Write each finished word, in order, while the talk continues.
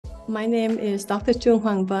My name is Dr.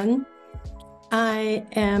 Truong Vân. I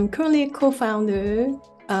am currently co-founder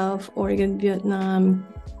of Oregon Vietnam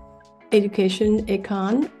Education,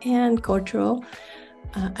 Econ, and Cultural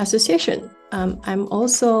Association. I'm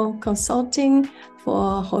also consulting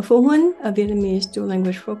for Hội Phụ Huynh, a Vietnamese dual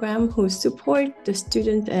language program who support the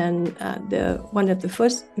student and one of the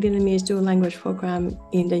first Vietnamese dual language program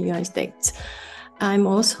in the United States. I'm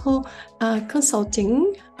also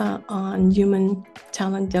consulting on human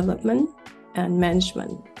talent development and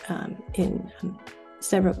management in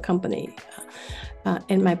several companies.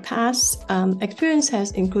 And my past experience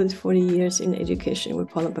has included 40 years in education with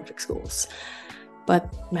Portland Public Schools.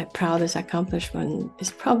 But my proudest accomplishment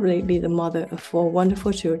is probably be the mother of 4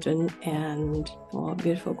 wonderful children and 4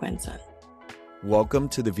 beautiful grandsons. Welcome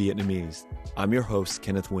to The Vietnamese. I'm your host,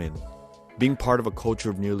 Kenneth Nguyen. Being part of a culture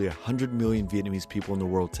of nearly 100 million Vietnamese people in the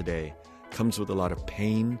world today comes with a lot of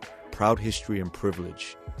pain, proud history, and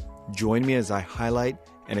privilege. Join me as I highlight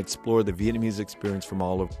and explore the Vietnamese experience from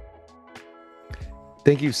all over.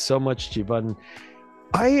 Thank you so much, Jivan.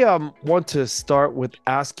 I want to start with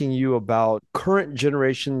asking you about current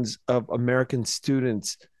generations of American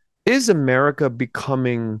students. Is America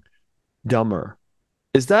becoming dumber?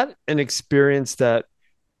 Is that an experience that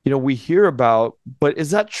we hear about, but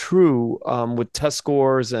is that true with test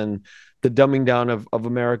scores and the dumbing down of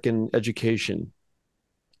American education?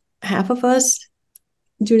 Half of us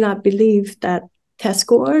do not believe that test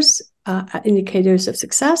scores are indicators of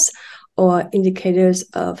success or indicators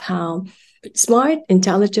of how smart,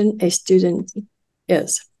 intelligent a student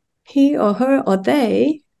is. He or her or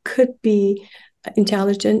they could be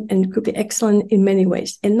intelligent and could be excellent in many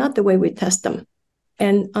ways, and not the way we test them.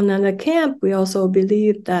 And on another camp, we also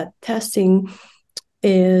believe that testing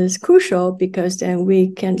is crucial because then we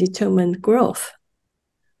can determine growth.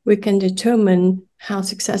 We can determine how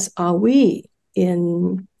successful are we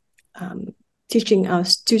in teaching our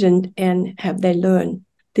students and have they learn.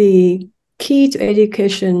 The key to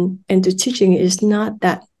education and to teaching is not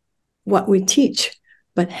that what we teach,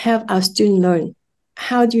 but have our student learn.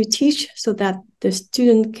 How do you teach so that the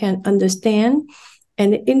student can understand?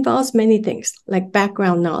 And it involves many things like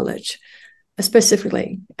background knowledge.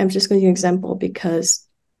 Specifically, I'm just going to give an example because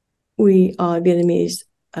we are Vietnamese,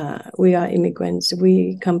 we are immigrants,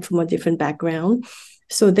 we come from a different background.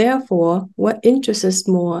 So therefore, what interests us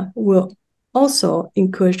more will also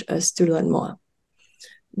encourage us to learn more,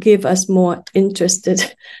 give us more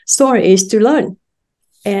interested stories to learn.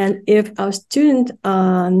 And if our students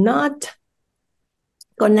are not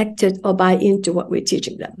connected or buy into what we're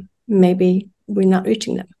teaching them, maybe we're not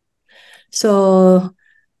reaching them. So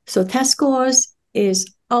test scores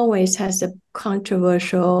always has a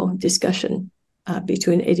controversial discussion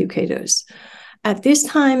between educators. At this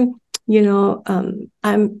time, I'm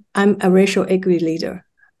a racial equity leader.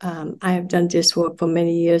 I have done this work for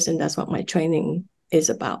many years, and that's what my training is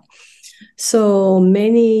about. So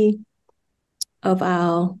many of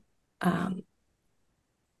our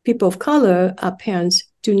people of color, our parents,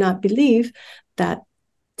 do not believe that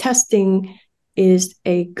testing is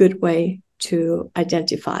a good way to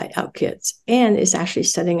identify our kids, and it's actually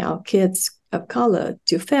setting our kids of color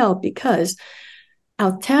to fail because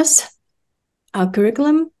our tests, our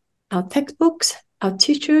curriculum, our textbooks, our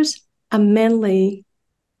teachers are mainly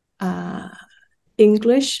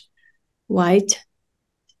English, white,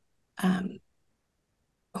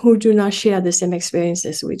 who do not share the same experience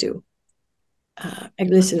as we do, at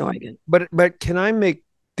least in Oregon. But can I make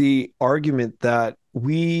the argument that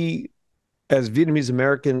we, as Vietnamese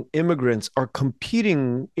American immigrants, are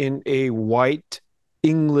competing in a white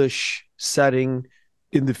English setting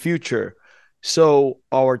in the future? So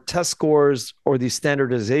our test scores or the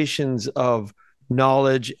standardizations of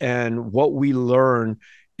knowledge and what we learn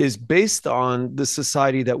is based on the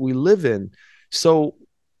society that we live in. So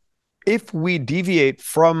if we deviate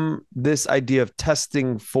from this idea of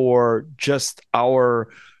testing for just our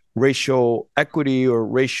racial equity or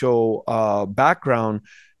racial background,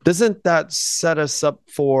 doesn't that set us up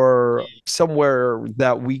for somewhere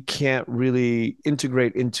that we can't really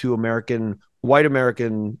integrate into white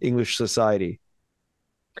American English society?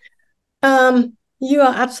 You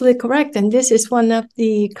are absolutely correct. And this is one of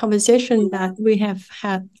the conversations that we have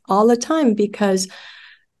had all the time, because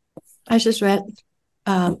I just read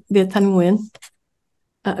Viet Thanh Nguyen,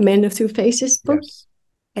 A Man of Two Faces book. Yes.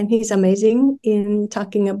 And he's amazing in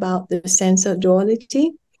talking about the sense of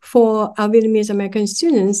duality. For our Vietnamese American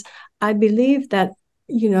students, I believe that,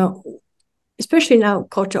 especially in our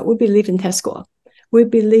culture, we believe in test score. We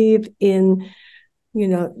believe in,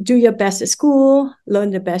 do your best at school,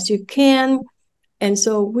 learn the best you can. And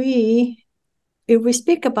so if we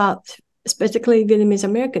speak about especially Vietnamese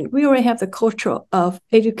American, we already have the culture of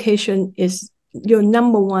education is your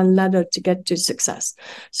number one ladder to get to success.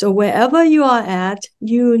 So wherever you are at,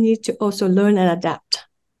 you need to also learn and adapt,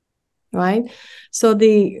 right? So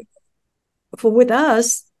with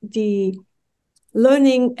us, the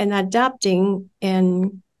learning and adapting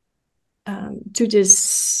and to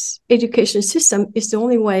this education system is the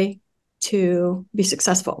only way to be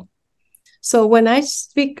successful. So when I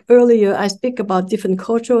speak earlier, I speak about different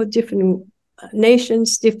culture, different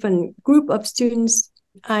nations, different group of students.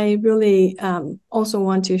 I really also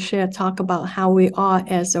want to talk about how we are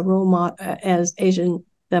as a role model, as Asian,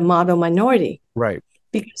 the model minority. Right.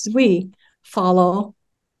 Because we follow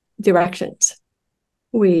directions.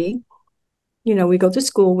 We go to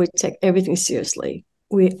school, we take everything seriously.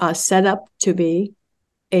 We are set up to be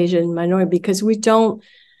Asian minority because we don't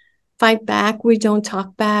fight back, we don't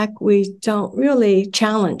talk back, we don't really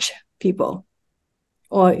challenge people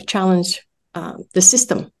or challenge the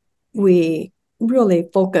system. We really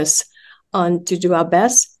focus on to do our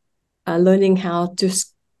best, learning how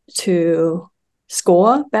to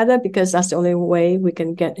score better, because that's the only way we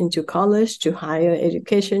can get into college, to higher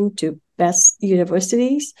education, to best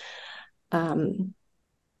universities.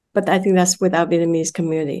 But I think that's with our Vietnamese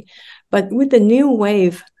community. But with the new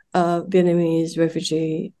wave of Vietnamese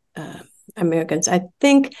refugee Americans, I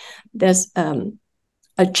think there's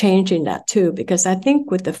a change in that too, because I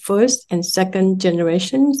think with the first and second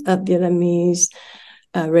generations of Vietnamese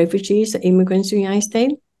refugees, immigrants to the United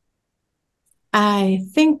States, I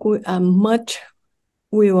think we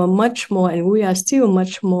were much more, and we are still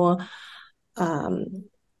much more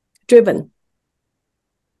driven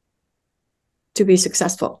to be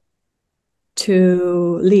successful,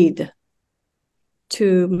 to lead,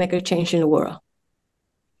 to make a change in the world.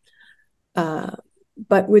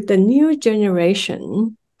 But with the new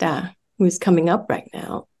generation that who's coming up right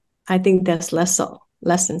now, I think that's less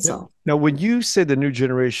than so. Now, when you say the new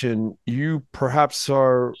generation, you perhaps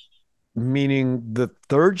are meaning the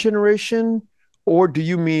third generation, or do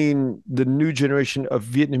you mean the new generation of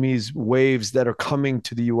Vietnamese waves that are coming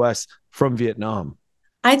to the US from Vietnam?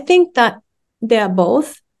 I think that they are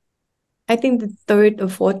both. I think the third or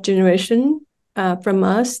fourth generation from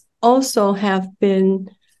us also have been,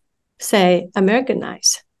 say,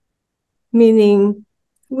 Americanized, meaning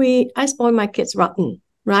I spoiled my kids rotten,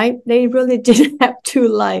 right? They really didn't have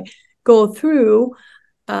to go through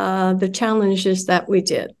the challenges that we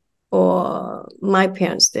did or my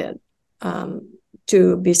parents did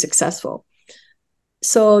to be successful.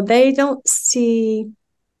 So they don't see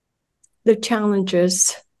the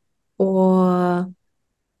challenges or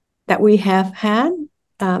that we have had.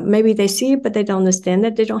 Maybe they see it, but they don't understand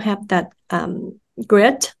it. They don't have that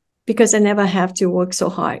grit because they never have to work so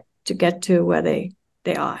hard to get to where they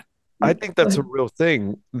are. I think that's a real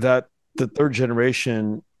thing, that the third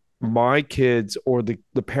generation, my kids or the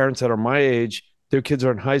parents that are my age, their kids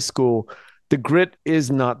are in high school, the grit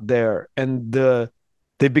is not there. And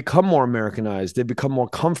they become more Americanized. They become more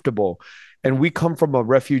comfortable. And we come from a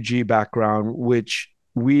refugee background, which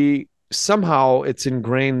somehow it's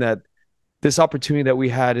ingrained that this opportunity that we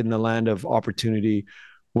had in the land of opportunity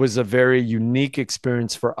was a very unique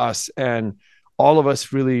experience for us. And all of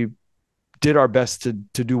us really did our best to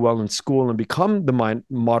do well in school and become the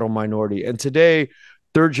model minority. And today,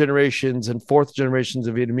 third generations and fourth generations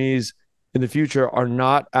of Vietnamese in the future are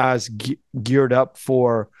not as geared up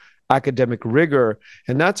for academic rigor.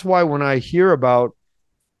 And that's why when I hear about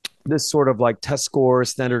this sort of test score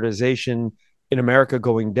standardization in America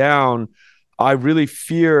going down, I really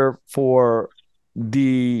fear for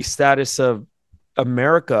the status of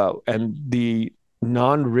America and the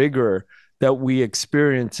non-rigor that we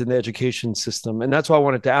experience in the education system. And that's why I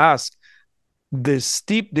wanted to ask, the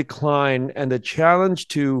steep decline and the challenge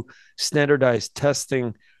to standardized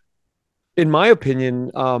testing, in my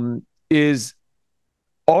opinion, is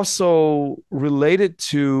also related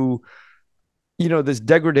to this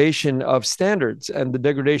degradation of standards and the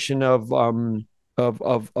degradation of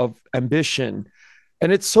ambition.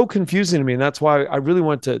 And it's so confusing to me. And that's why I really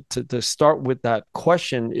want to start with that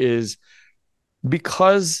question, is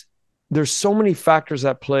because there's so many factors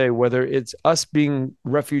at play, whether it's us being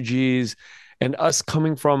refugees and us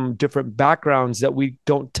coming from different backgrounds that we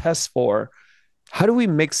don't test for. How do we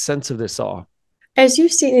make sense of this all? As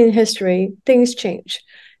you've seen in history, things change.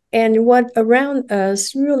 And what around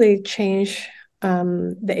us really changed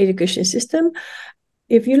the education system.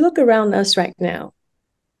 If you look around us right now,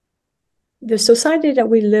 the society that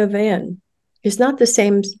we live in is not the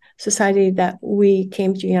same society that we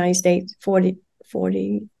came to the United States 40,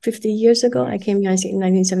 50 years ago. I came to the United States in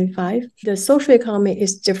 1975. The socioeconomic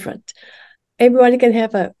is different. everybody can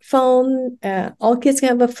have a phone. All kids can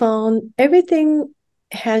have a phone. Everything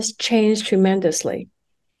has changed tremendously.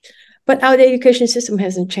 But our education system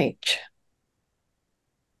hasn't changed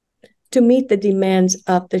to meet the demands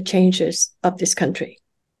of the changes of this country.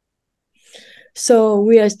 So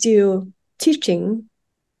we are still teaching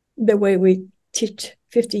the way we teach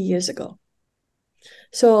 50 years ago.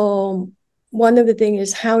 So one of the things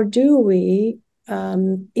is, how do we,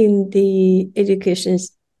 in the education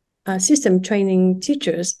system, training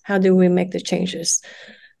teachers, how do we make the changes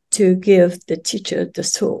to give the teacher the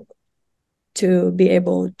tool to be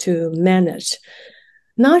able to manage,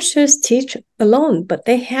 not just teach alone, but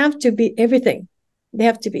they have to be everything. They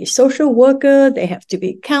have to be social worker, they have to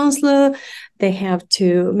be counselor, they have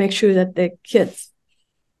to make sure that the kids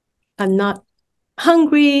are not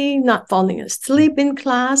hungry, not falling asleep in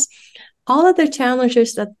class, all of the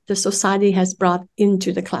challenges that the society has brought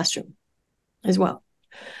into the classroom as well.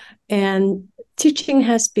 And teaching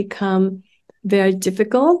has become very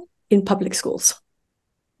difficult in public schools.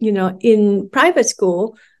 In private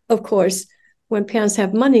school, of course, when parents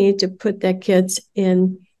have money to put their kids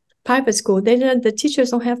in private school, the teachers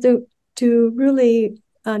don't have to really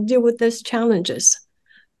deal with those challenges.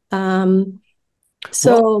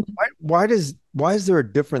 So why is there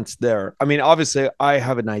a difference there? I mean, obviously I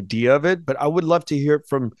have an idea of it, but I would love to hear it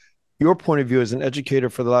from your point of view as an educator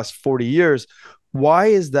for the last 40 years. Why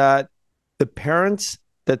is that the parents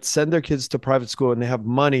that send their kids to private school and they have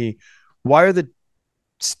money, why are the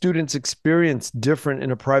students' experience different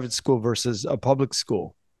in a private school versus a public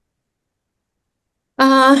school?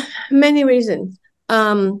 Many reasons.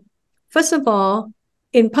 First of all,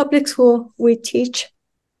 in public school, we teach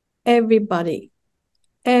everybody.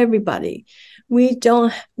 Our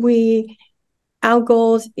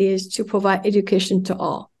goal is to provide education to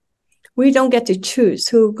all. We don't get to choose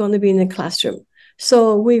who's going to be in the classroom.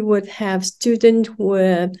 So we would have students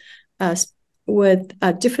with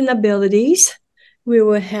different abilities. We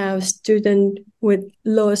will have students with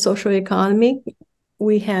lower socioeconomic.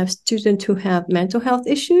 We have students who have mental health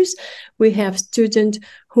issues. We have students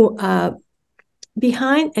who are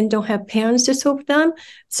behind and don't have parents to support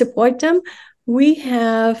them. We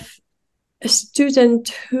have a student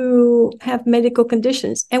who have medical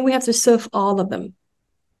conditions, and we have to serve all of them.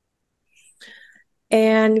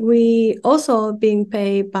 And we also being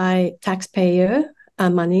paid by taxpayer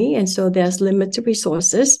money, and so there's limited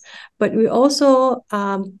resources, but we also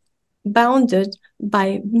bounded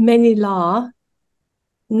by many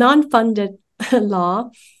non-funded law,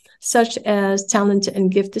 such as talented and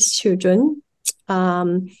gifted children,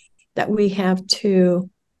 that we have to,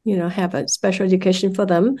 have a special education for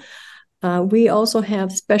them. We also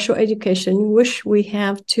have special education, which we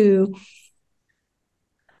have to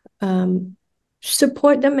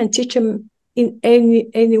support them and teach them in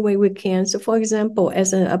any way we can. So, for example,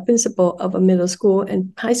 as a principal of a middle school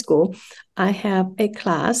and high school, I have a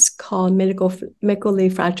class called medically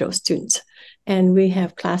fragile students. And we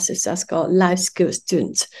have classes that's called life skills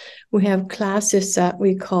students. We have classes that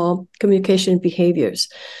we call communication behaviors.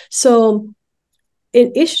 So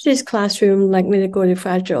in each of these classrooms, like medically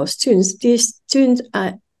fragile students, these students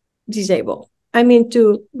are disabled. I mean,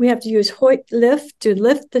 we have to use hoist lift to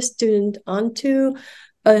lift the student onto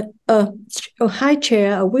a high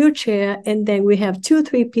chair, a wheelchair, and then we have 2 or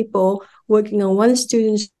 3 people working on one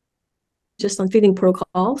student just on feeding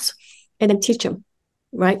protocols, and then teach them,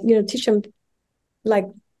 right? Teach them like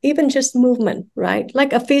even just movement, right?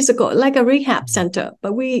 Like a rehab center,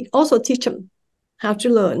 but we also teach them how to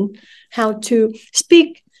learn, how to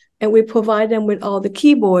speak, and we provide them with all the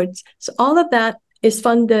keyboards. So all of that is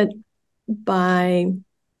funded by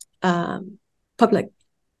public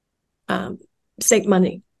state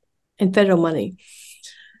money and federal money.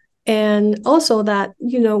 And also that,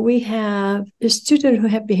 we have a student who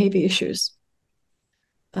have behavior issues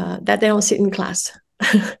that they don't sit in class.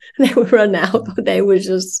 They would run out. They would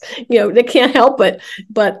just, they can't help it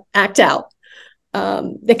but act out.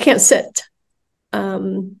 They can't sit.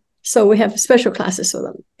 So we have special classes for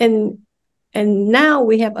them. And now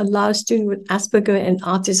we have a lot of students with Asperger and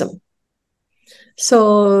autism.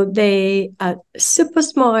 So they are super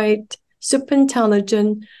smart, super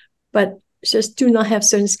intelligent, but just do not have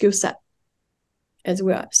certain skill set as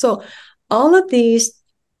well. So all of these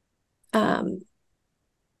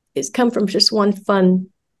it's come from just one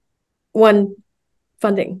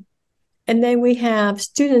funding. And then we have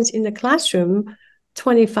students in the classroom,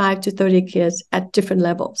 25 to 30 kids at different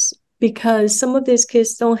levels, because some of these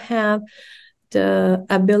kids don't have the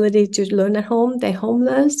ability to learn at home. They're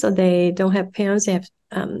homeless, so they don't have parents. They have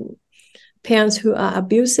parents who are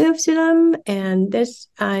abusive to them. And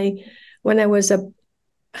when I was a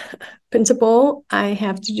principal, I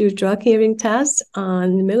have to do drug hearing tests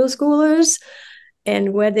on middle schoolers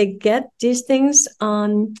and where they get these things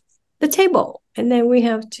on the table. And then we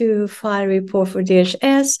have to file a report for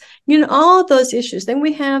DHS, all those issues. Then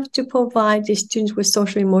we have to provide the students with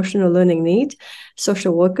social emotional learning need,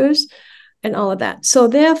 social workers, and all of that. So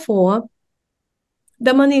therefore,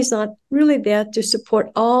 the money is not really there to support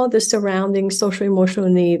all the surrounding social emotional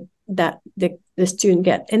need that the student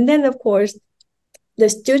get. And then, of course, the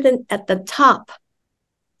student at the top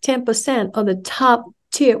 10% of the top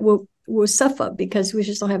tier will suffer because we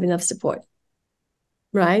just don't have enough support,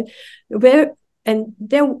 right? There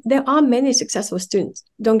are many successful students.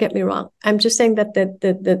 Don't get me wrong. I'm just saying that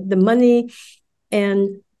the money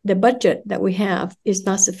and the budget that we have is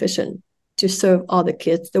not sufficient to serve all the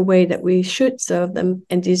kids the way that we should serve them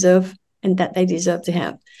and that they deserve to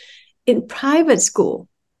have. In private school,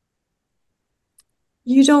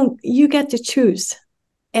 you get to choose.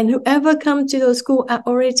 And whoever comes to those schools are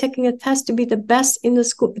already taking a test to be the best in the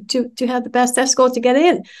school, to have the best test score to get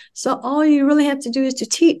in. So all you really have to do is to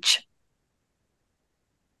teach.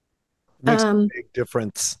 Makes a big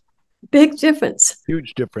difference. Big difference.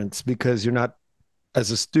 Huge difference, because you're not,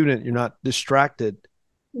 as a student, you're not distracted.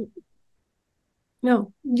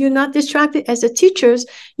 No, you're not distracted. As a teachers,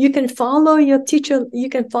 you can follow your teacher, you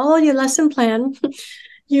can follow your lesson plan.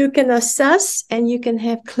 You can assess and you can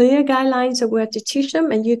have clear guidelines of where to teach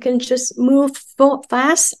them, and you can just move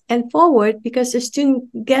fast and forward because the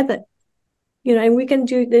student get it. And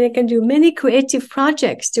they can do many creative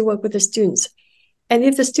projects to work with the students. And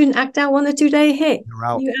if the student act out 1 or 2 days, hey, you're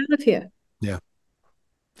out of here. Yeah.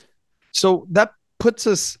 So that puts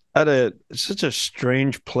us at such a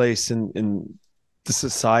strange place in the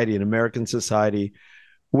society, in American society,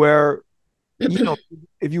 where,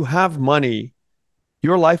 if you have money,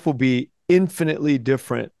 your life will be infinitely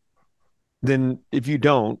different than if you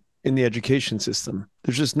don't in the education system.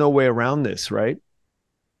 There's just no way around this, right?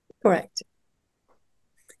 Correct.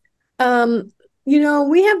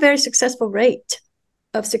 We have very successful rate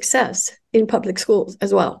of success in public schools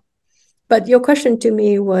as well. But your question to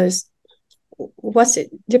me was, what's it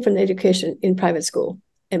different education in private school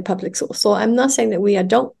and public school? So I'm not saying that we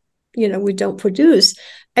don't produce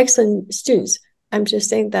excellent students. I'm just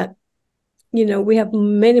saying that we have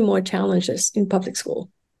many more challenges in public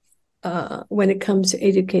school when it comes to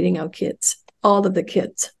educating our kids, all of the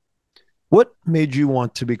kids. What made you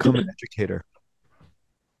want to become an educator?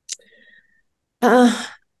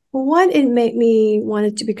 What it made me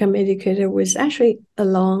wanted to become an educator was actually a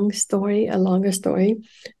longer story.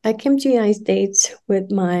 I came to the United States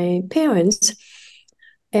with my parents.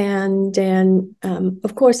 And then,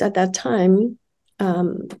 of course, at that time,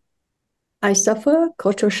 I suffered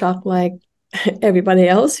cultural shock like everybody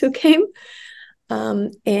else who came.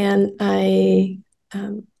 And I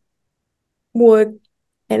worked,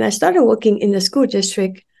 and I started working in the school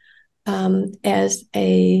district as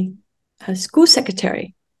a school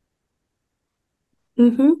secretary.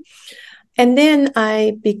 Mm-hmm. And then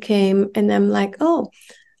I became, and I'm like,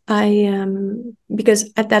 because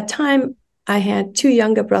at that time I had 2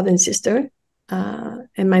 younger brother and sister,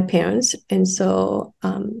 and my parents. And so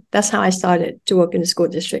that's how I started to work in the school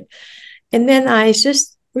district. And then I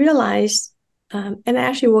just realized, and I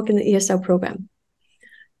actually work in the ESL program.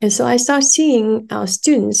 And so I start seeing our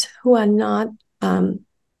students who are not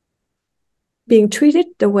being treated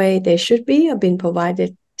the way they should be, or being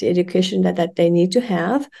provided the education that they need to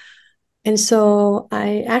have. And so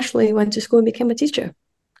I actually went to school and became a teacher.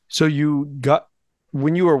 So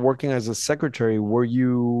when you were working as a secretary,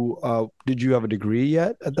 did you have a degree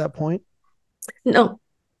yet at that point? No,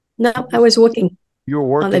 I was working. You were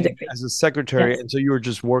working as a secretary, yes. And so you were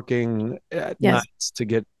just working at nights to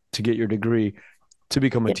get your degree to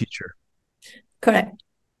become a teacher. Correct.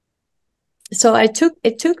 So it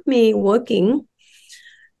took me working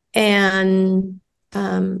and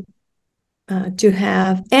to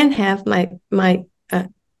have my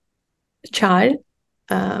children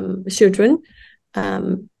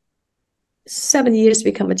 7 years to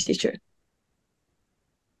become a teacher.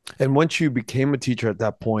 And once you became a teacher at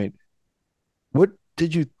that point, what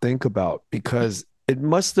did you think about? Because it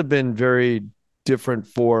must have been very different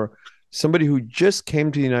for somebody who just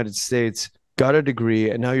came to the United States, got a degree,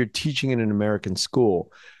 and now you're teaching in an American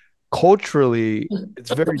school. Culturally,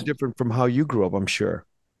 it's very different from how you grew up, I'm sure.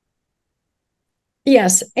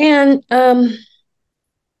 Yes. And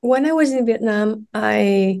when I was in Vietnam,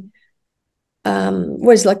 I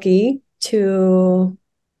was lucky to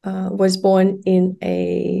was born in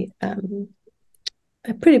a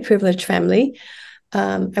pretty privileged family.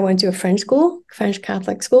 I went to a French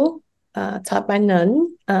Catholic school, taught by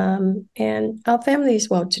nun. and our family was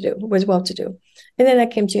well-to-do. And then I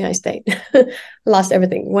came to the United States, lost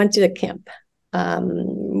everything, went to the camp,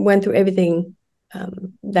 went through everything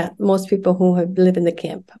that most people who have lived in the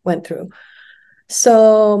camp went through.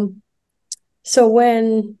 So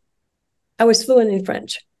when I was fluent in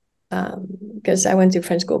French, because I went to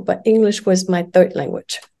French school, but English was my third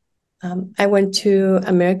language. I went to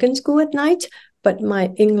American school at night, but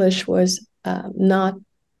my English was not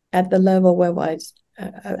at the level where I was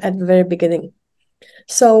at the very beginning.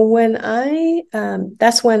 So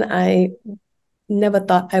that's when I never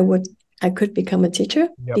thought I could become a teacher.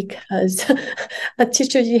 Yep. Because a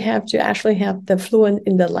teacher, you have to actually have the fluent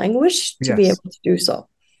in the language to be able to do so.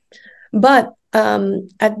 But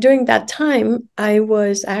during that time, I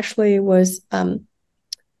was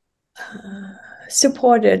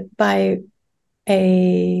supported by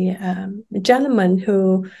a gentleman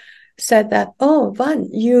who said that, oh, Vân,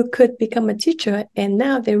 you could become a teacher, and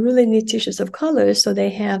now they really need teachers of color, so they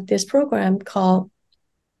have this program called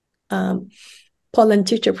Poland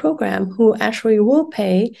Teacher Program, who actually will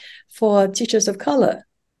pay for teachers of color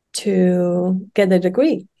to get a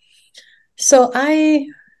degree. So I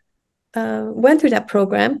went through that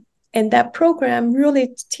program, and that program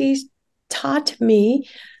really taught me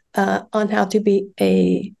on how to be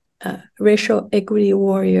a racial equity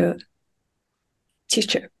warrior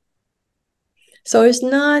teacher. So it's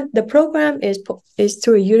not, the program is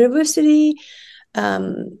through a university,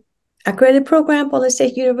 accredited program, Poland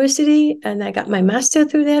State University, and I got my master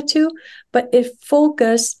through there too, but it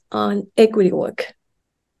focused on equity work,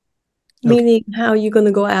 meaning how you're going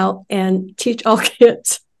to go out and teach all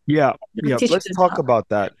kids. Yeah. Let's talk about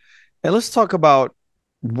that. And let's talk about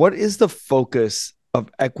what is the focus of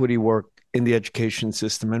equity work in the education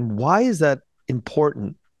system, and why is that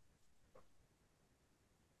important?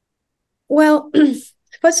 Well,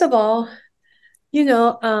 first of all,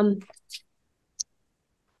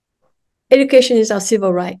 education is our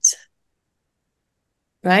civil rights,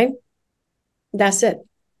 right? That's it.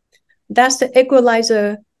 That's the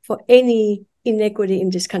equalizer for any inequity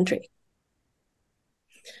in this country.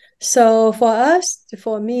 So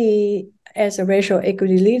for me, as a racial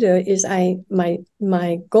equity leader, is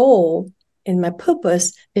my goal and my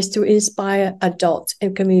purpose is to inspire adults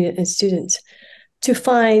and community and students to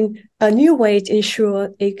find a new way to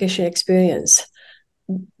ensure education experience,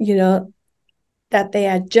 that they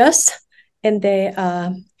are just and they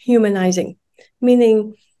are humanizing,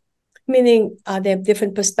 meaning they have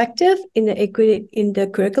different perspective in the equity in the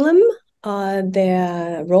curriculum.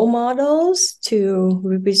 They're role models to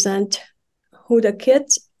represent who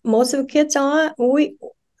most of the kids are.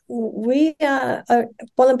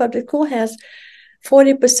 Poland Public School has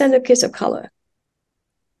 40% of kids of color,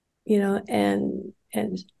 and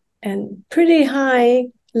pretty high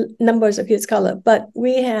numbers of kids of color, but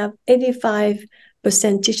we have 85%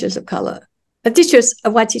 teachers of color,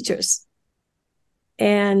 white teachers.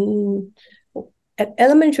 And at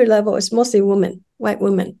elementary level, it's mostly white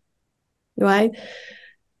women, right?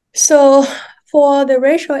 So for the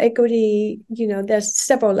racial equity, there's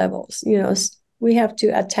several levels. We have to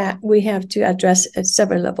address at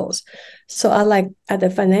several levels. So I like at the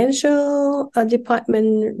financial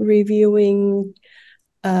department reviewing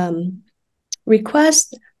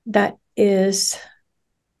request that is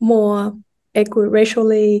more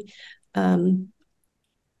racially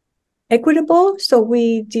equitable. So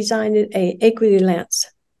we designed a equity lens,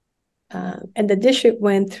 and the district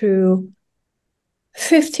went through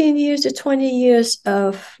 15 years to 20 years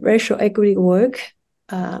of racial equity work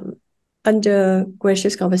under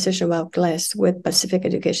gracious conversation about class with Pacific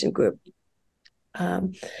Education Group.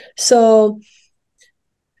 So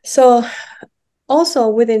also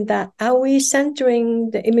within that, are we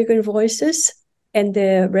centering the immigrant voices and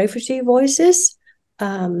the refugee voices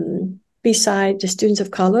beside the students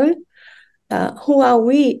of color? Who are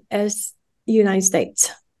we as United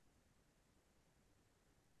States?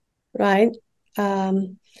 Right?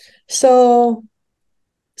 So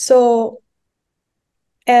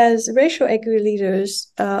as racial equity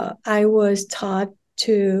leaders, I was taught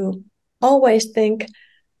to always think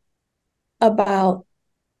about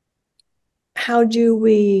how do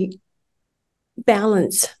we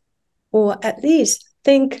balance, or at least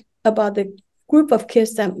think about the group of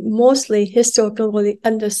kids that mostly historically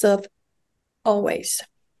underserved always.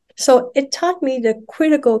 So it taught me the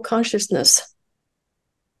critical consciousness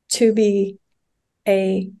to be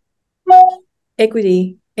a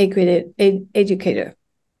equity educator.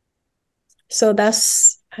 So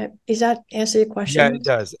does that answer your question? Yeah, it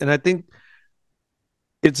does. And I think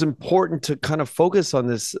it's important to kind of focus on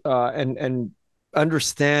this and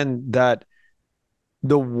understand that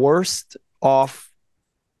the worst off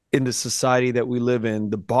in the society that we live in,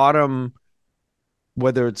 the bottom,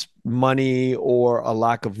 whether it's money or a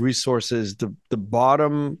lack of resources, the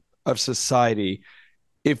bottom of society,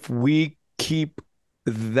 if we keep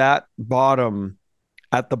that bottom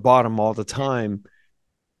at the bottom all the time,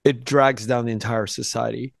 it drags down the entire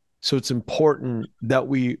society. So it's important that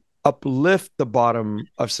we uplift the bottom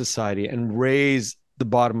of society and raise the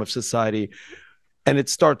bottom of society. And it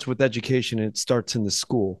starts with education. It starts in the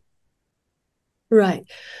school. Right.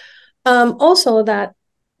 Also that,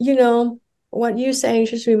 what you're saying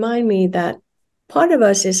just remind me that part of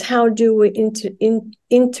us is how do we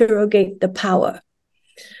interrogate the power?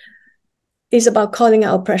 It's about calling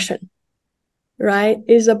out oppression, right?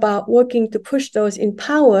 It's about working to push those in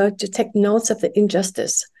power to take notes of the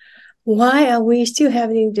injustice. Why are we still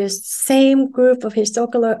having this same group of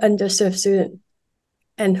historical underserved students?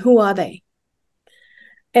 And who are they?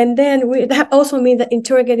 And then that also means that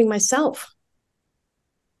interrogating myself,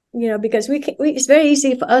 because it's very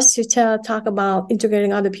easy for us to talk about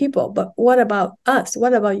integrating other people, but what about us?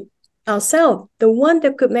 What about ourselves, the one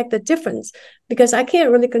that could make the difference? Because I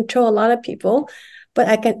can't really control a lot of people, but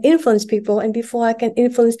I can influence people. And before I can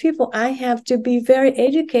influence people, I have to be very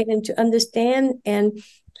educated to understand and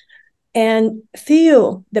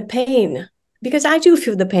feel the pain, because I do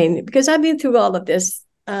feel the pain, because I've been through all of this.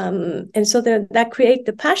 And so that creates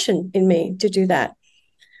the passion in me to do that.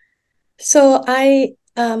 So I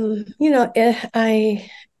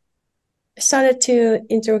started to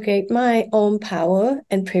interrogate my own power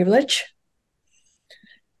and privilege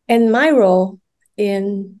and my role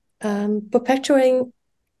in perpetuating,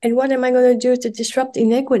 and what am I going to do to disrupt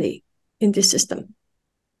inequity in this system?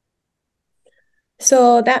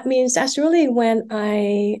 So that means that's really when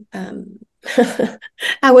I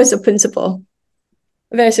was a principal,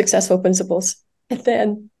 very successful principals. And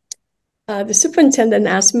then the superintendent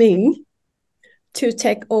asked me to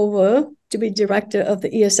take over to be director of the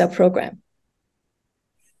ESL program.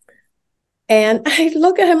 And I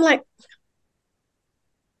look at him like,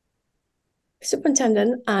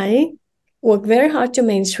 superintendent, I work very hard to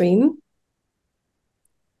mainstream,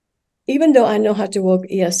 even though I know how to work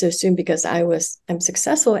ESL student because I'm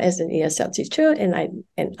successful as an ESL teacher, and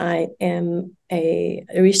I am a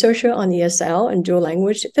researcher on ESL and dual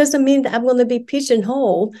language. It doesn't mean that I'm going to be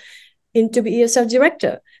pigeonholed into the ESL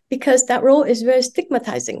director, because that role is very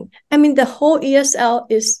stigmatizing. I mean, the whole ESL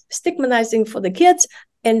is stigmatizing for the kids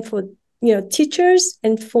and for teachers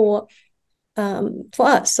and for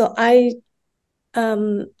us. So I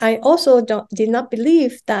also did not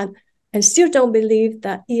believe that, and still don't believe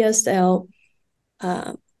that ESL,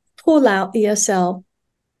 pull out ESL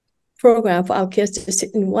program for our kids to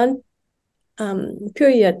sit in one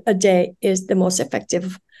period a day is the most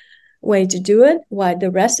effective way to do it, while the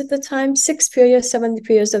rest of the time, 6 periods, 7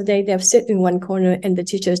 periods of the day, they sit in one corner and the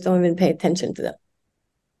teachers don't even pay attention to them.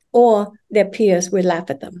 Or their peers will laugh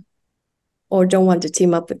at them or don't want to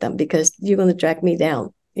team up with them because you're going to drag me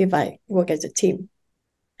down if I work as a team.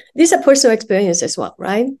 These are personal experiences as well,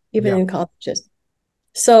 right? Even in colleges.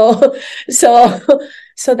 So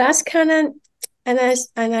that's kind of, and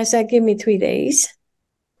I said, give me 3 days.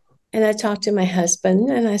 And I talked to my husband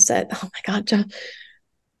and I said, oh my God, John,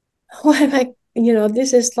 why am I,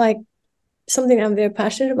 this is like something I'm very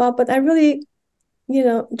passionate about, but I really,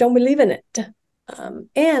 don't believe in it.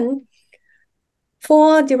 And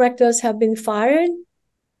 4 directors have been fired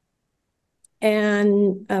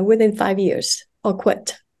and within 5 years or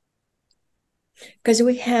quit. Because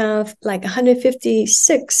we have like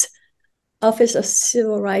 156 Office of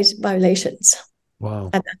Civil Rights violations. Wow.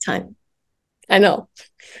 At that time. I know.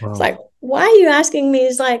 Wow. It's like, why are you asking me?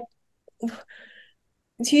 It's like,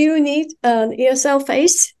 do you need an ESL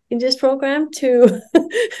face in this program to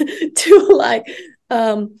like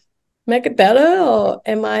make it better, or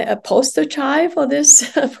am I a poster child for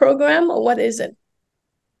this program, or what is it?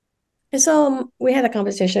 And so we had a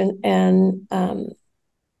conversation, and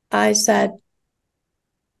I said,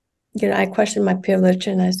 I questioned my privilege,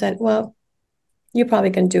 and I said, well, you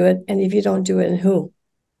probably can do it, and if you don't do it, then who?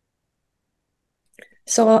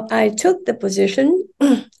 So I took the position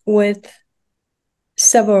with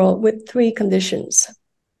 3 conditions.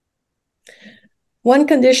 One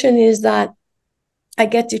condition is that I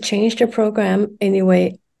get to change the program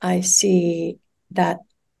anyway I see that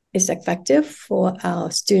is effective for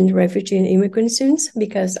our student, refugee, and immigrant students,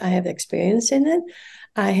 because I have experience in it.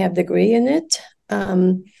 I have degree in it.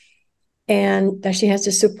 And that she has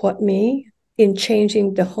to support me in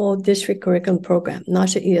changing the whole district curriculum program, not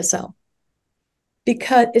the ESL.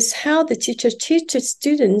 Because it's how the teachers teach the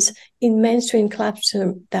students in mainstream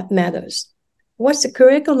classroom that matters. What's the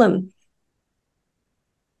curriculum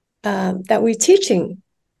that we're teaching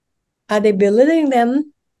Are they belittling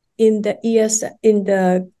them in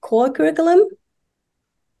the core curriculum,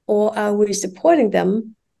 or are we supporting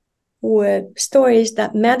them with stories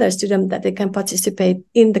that matters to them, that they can participate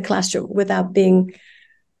in the classroom without being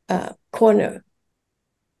cornered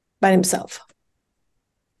by themselves?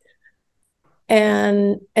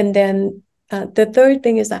 And then the third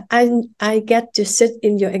thing is that I get to sit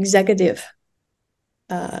in your executive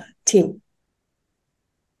team,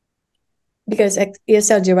 because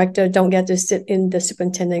ESL director don't get to sit in the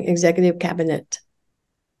superintendent executive cabinet.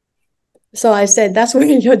 So I said, that's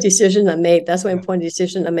when your decisions are made. That's when important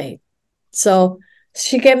decisions are made. So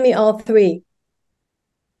she gave me all three.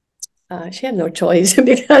 She had no choice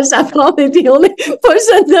because I'm probably the only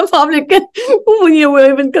person the public will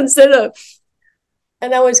even consider.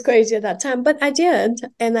 And I was crazy at that time, but I did.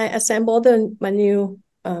 And I assembled my new,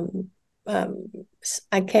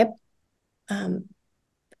 I kept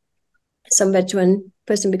some veteran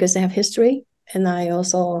person because they have history. And I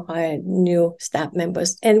also hired new staff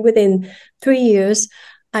members. And within 3 years,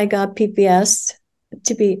 I got PPS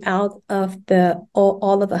to be out of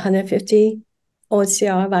all of the 150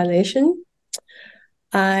 OCR violation.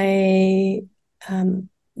 The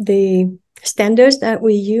standards that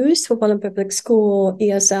we use for Portland Public School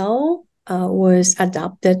ESL was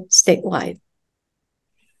adopted statewide.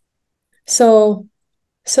 So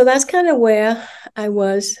that's kind of where I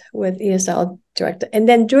was with ESL director. And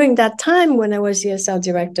then during that time when I was ESL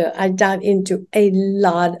director, I dug into a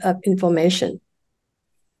lot of information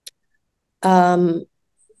on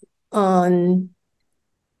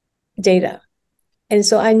data. And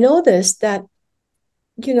so I noticed that,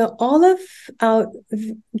 all of our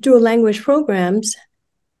dual language programs,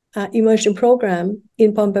 immersion program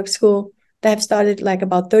in Portland School, that have started like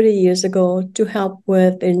about 30 years ago to help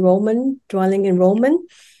with enrollment, dwelling enrollment.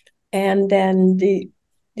 And then the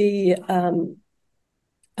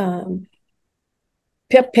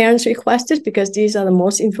parents requested, because these are the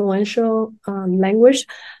most influential language,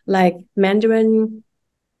 like Mandarin,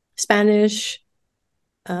 Spanish,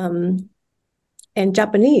 and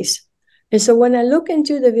Japanese. And so when I look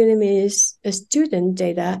into the Vietnamese student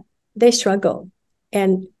data, they struggle.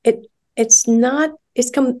 And it's not,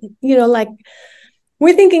 like,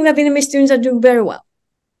 we're thinking that Vietnamese students are doing very well.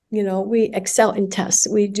 We excel in tests.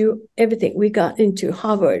 We do everything. We got into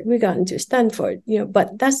Harvard. We got into Stanford,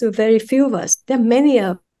 but that's the very few of us. There are many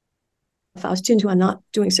of our students who are not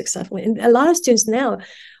doing successfully. And a lot of students now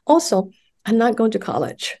also are not going to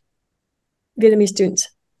college, Vietnamese students.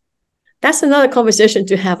 That's another conversation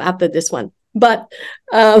to have after this one. But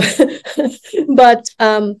I,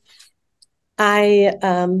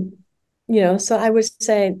 so I would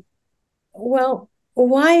say, well,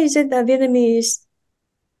 why is it that Vietnamese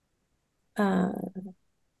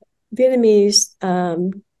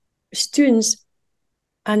students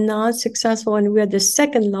are not successful, and we are the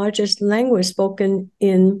second largest language spoken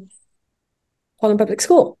in Portland Public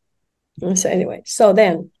School? And so anyway, so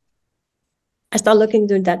then I started looking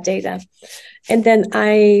into that data, and then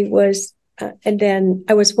I was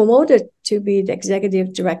promoted to be the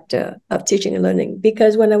executive director of teaching and learning,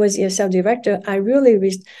 because when I was ESL director, I really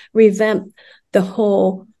revamped the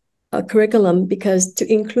whole curriculum, because to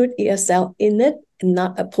include ESL in it and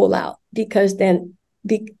not a pull out, because then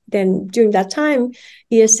during that time,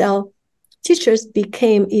 ESL teachers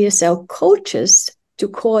became ESL coaches to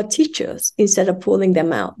core teachers instead of pulling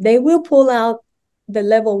them out. They will pull out the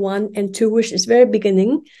level 1 and 2, which is very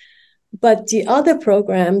beginning, but the other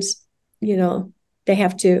programs, we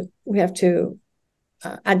have to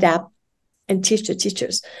adapt and teach the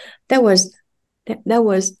teachers. That was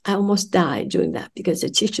I almost died doing that, because the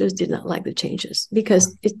teachers did not like the changes,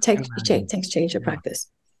 because it takes change of practice.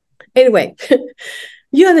 Anyway,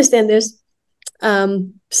 you understand this.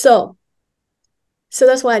 So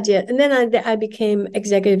that's what I did. And then I became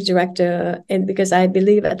executive director, and because I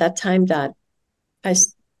believe at that time that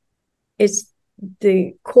it's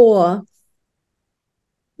the core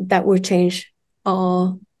that will change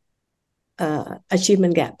all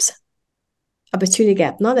achievement gaps. Opportunity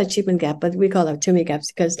gap, not achievement gap, but we call it opportunity gaps,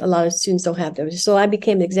 because a lot of students don't have those. So I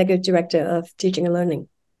became the executive director of teaching and learning.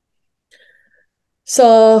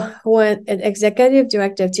 So when an executive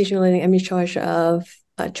director of teaching and learning, I'm in charge of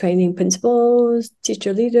training principals,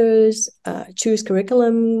 teacher leaders, choose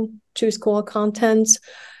curriculum, choose core contents,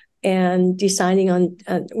 and deciding on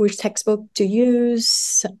which textbook to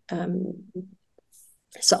use.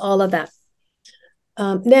 So all of that.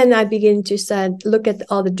 Then I begin to look at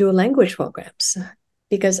all the dual language programs,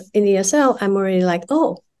 because in ESL, I'm already like,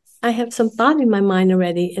 oh, I have some thought in my mind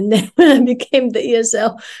already. And then when I became the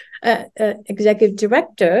ESL executive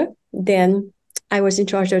director, then I was in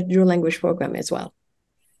charge of the dual language program as well.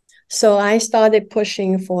 So I started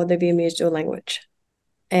pushing for the Vietnamese dual language.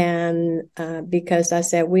 And because I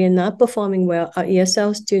said we are not performing well, our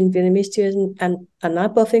ESL students, Vietnamese students are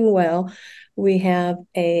not performing well. We have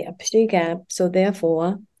a opportunity gap. So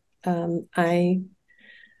therefore, I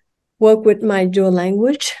work with my dual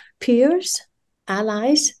language peers,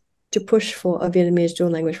 allies, to push for a Vietnamese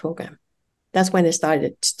dual language program. That's when it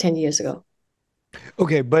started 10 years ago.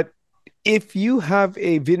 Okay, but if you have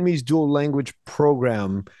a Vietnamese dual language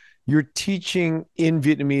program, you're teaching in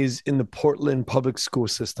Vietnamese in the Portland public school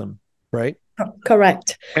system, right?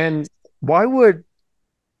 Correct. And why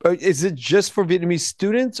is it just for Vietnamese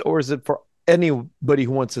students, or is it for anybody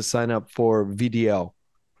who wants to sign up for VDL,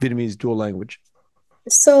 Vietnamese dual language?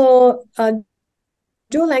 So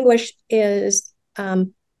dual language is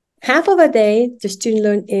half of a day the student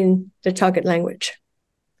learn in the target language,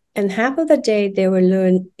 and half of the day they will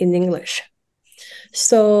learn in English.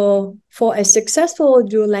 So for a successful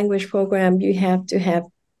dual language program, you have to have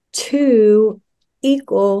 2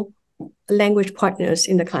 equal language partners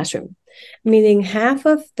in the classroom, meaning half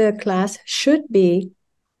of the class should be,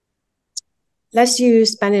 let's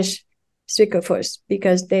use Spanish speaker first,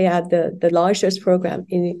 because they are the largest program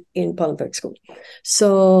in Public School.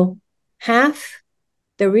 So half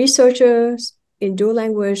the researchers in dual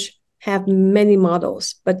language have many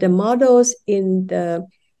models, but the models in the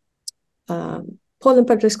Portland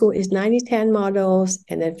Public School is 90-10 models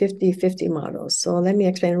and then 50-50 models. So let me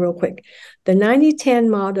explain real quick. The 90-10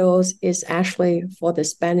 models is actually for the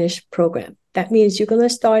Spanish program. That means you're going to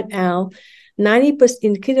start out 90%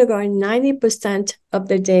 in kindergarten, 90% of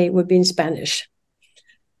the day would be in Spanish.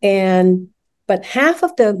 But half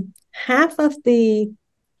of the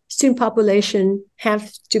student population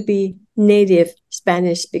have to be native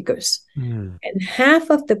Spanish speakers. And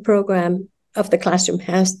half of the program of the classroom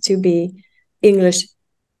has to be English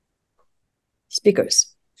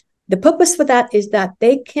speakers. The purpose for that is that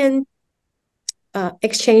they can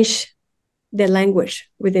exchange their language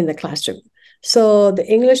within the classroom. So the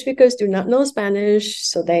English speakers do not know Spanish,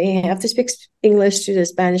 so they have to speak English to the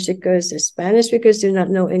Spanish speakers. The Spanish speakers do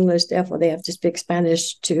not know English, therefore they have to speak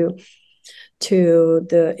Spanish to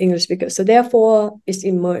the English speakers. So therefore, it's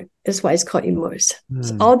immersed. That's why it's called immerse.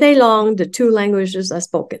 So all day long, the 2 languages are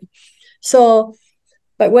spoken. So,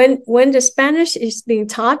 but when the Spanish is being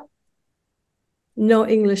taught, no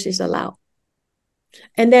English is allowed.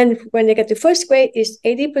 And then when they get to first grade, it's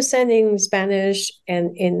 80% in Spanish,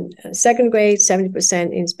 and in second grade,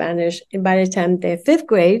 70% in Spanish. And by the time they're 5th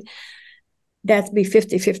grade, that'd be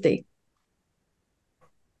 50-50.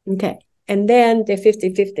 Okay. And then they're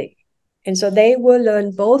 50-50. And so they will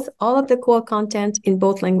learn all of the core content in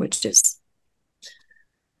both languages.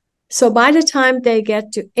 So by the time they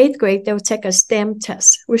get to 8th grade, they'll take a STEM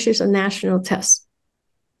test, which is a national test.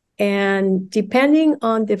 And depending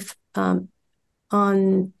on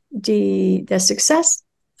the success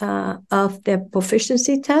of their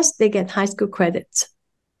proficiency test, they get high school credits.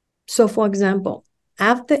 So for example,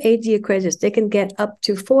 after 8-year credits, they can get up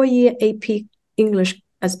to 4-year AP English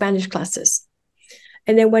Spanish classes.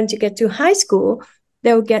 And then when you get to high school,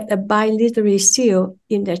 they'll get a biliterary seal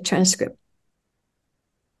in their transcript.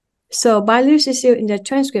 So biliterary seal in their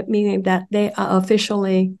transcript, meaning that they are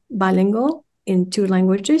officially bilingual in 2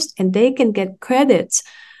 languages, and they can get credits,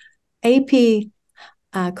 AP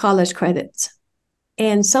college credits.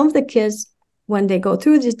 And some of the kids, when they go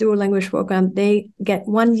through this dual language program, they get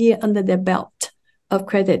 1 year under their belt of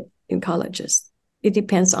credit in colleges. It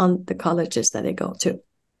depends on the colleges that they go to.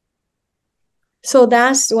 So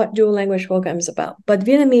that's what dual language program is about. But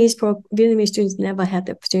Vietnamese students never had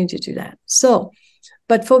the opportunity to do that. So,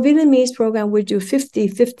 but for Vietnamese program, we do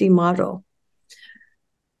 50-50 model.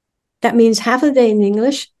 That means half a day in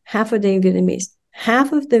English, half a day in Vietnamese.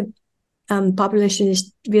 Half of the population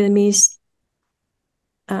is Vietnamese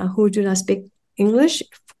who do not speak English,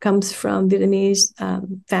 comes from Vietnamese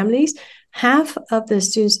families. Half of the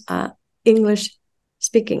students are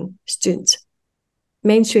English-speaking students,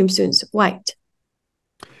 mainstream students, white.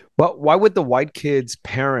 Well, why would the white kids'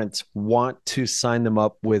 parents want to sign them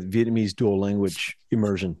up with Vietnamese dual language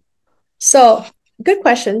immersion? So, good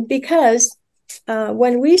question, because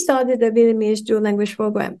when we started the Vietnamese dual language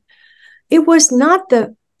program, it was not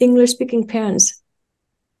the English-speaking parents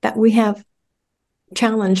that we have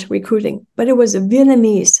challenged recruiting, but it was the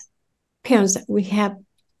Vietnamese parents that we have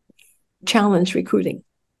challenged recruiting.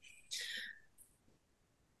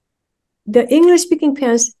 The English-speaking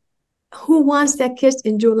parents who wants their kids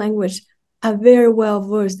in dual language are very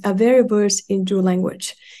versed in dual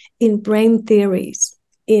language, in brain theories,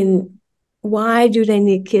 in why do they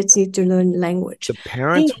need to learn language. The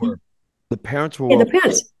parents were. Yeah, the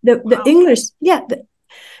parents, the English, yeah.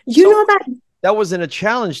 You know that? That wasn't a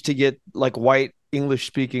challenge to get like white English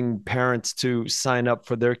speaking parents to sign up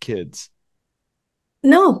for their kids.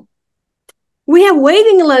 No. We have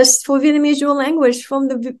waiting lists for Vietnamese dual language from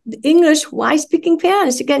the English white speaking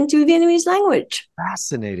parents to get into Vietnamese language.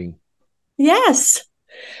 Fascinating. Yes.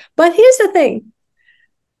 But here's the thing.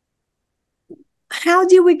 How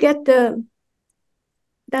do we get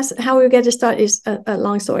that's how we get to start is a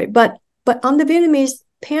long story. But on the Vietnamese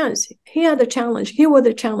parents, here were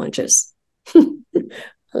the challenges. A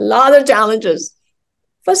lot of challenges.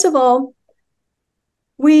 First of all,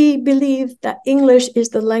 we believe that English is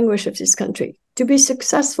the language of this country. To be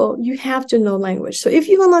successful, you have to know language. So if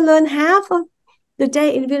you're going to learn half of the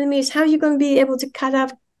day in Vietnamese, how are you going to be able to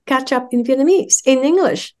catch up in Vietnamese, in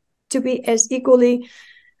English, to be as equally,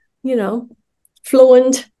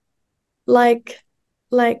 fluent like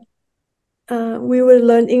we will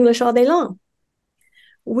learn English all day long?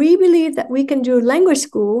 We believe that we can do language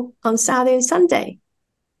school on Saturday and Sunday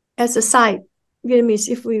as a side Vietnamese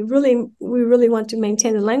if we really want to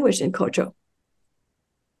maintain the language and culture.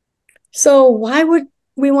 So why would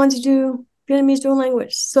we want to do Vietnamese dual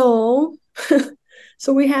language? So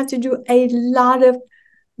we have to do a lot of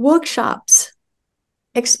workshops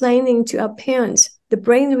explaining to our parents the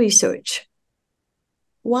brain research,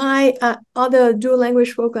 why other dual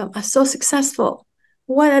language programs are so successful.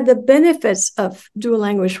 What are the benefits of dual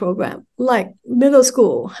language program, like middle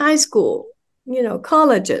school, high school,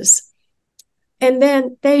 colleges? And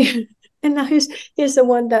then and now here's the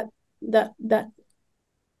one that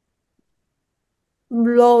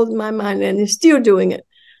blows my mind and is still doing it.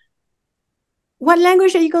 What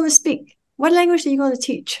language are you going to speak? What language are you going to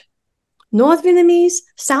teach? North Vietnamese,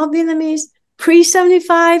 South Vietnamese,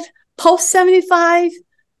 pre-75, post-75?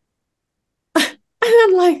 And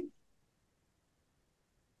I'm like,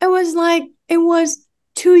 it was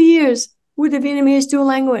 2 years with the Vietnamese dual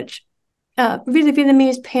language, with the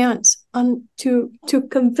Vietnamese parents to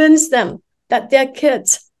convince them that their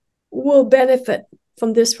kids will benefit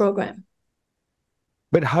from this program.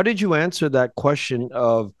 But how did you answer that question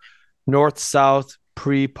of North, South,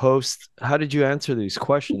 pre, post? How did you answer these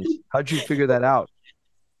questions? How did you figure that out?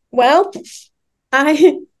 Well,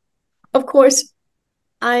 of course,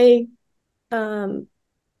 I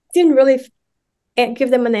didn't really give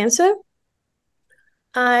them an answer.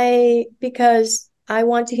 Because I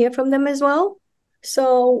want to hear from them as well.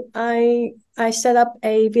 So I set up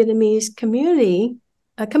a Vietnamese community,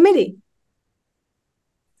 a committee.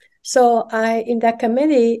 So in that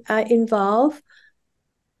committee, I involve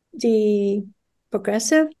the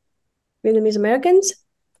progressive Vietnamese Americans,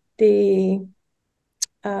 the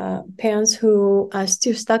parents who are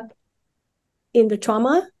still stuck in the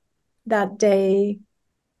trauma that they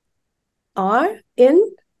are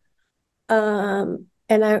in. And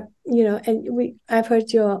I've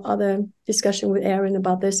heard your other discussion with Aaron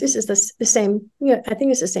about this. This is the same, I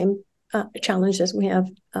think it's the same challenge as we have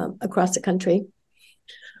across the country.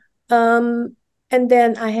 And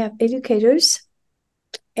then I have educators,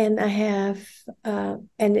 and I have,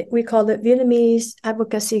 and we call it Vietnamese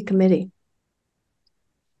Advocacy Committee.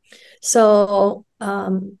 So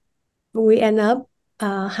we end up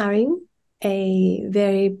hiring a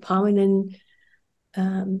very prominent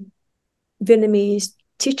Vietnamese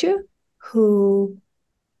teacher who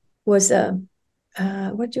was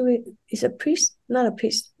he's a priest, not a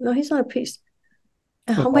priest. No, he's not a priest.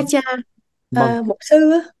 Không phải cha, mục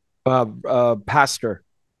sư. Pastor.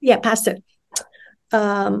 Yeah, pastor.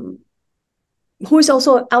 Who is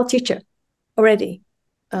also our teacher already,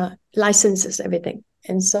 licenses everything.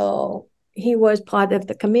 And so he was part of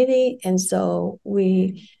the committee. And so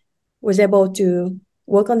we was able to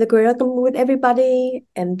work on the curriculum with everybody.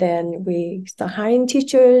 And then we start hiring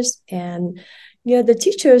teachers. And, the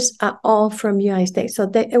teachers are all from the United States. So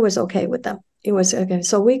it was okay with them. It was okay.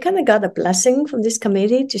 So we kind of got a blessing from this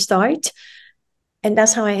committee to start. And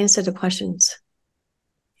that's how I answered the questions.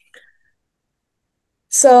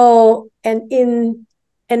 So, and then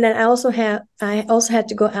I also had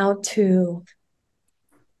to go out to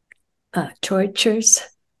churches,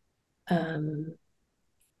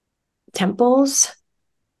 temples,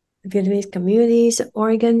 Vietnamese communities in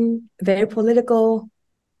Oregon, very political,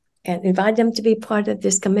 and invite them to be part of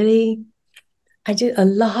this committee. I did a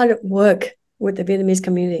lot of work with the Vietnamese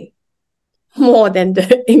community, more than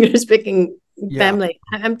the English-speaking family.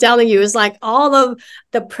 I'm telling you, it's like all of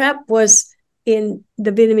the prep was in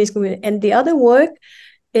the Vietnamese community. And the other work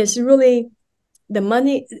is really the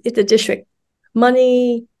money, it's the district.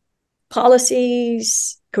 Money,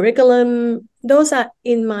 policies, curriculum, those are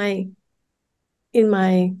in my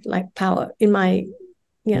like power, in my,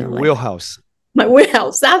 wheelhouse. my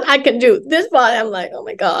wheelhouse. That I can do. This part, I'm like, oh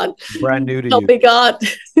my God. Brand new to Help you. me God.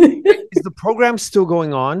 Is the program still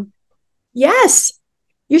going on? Yes.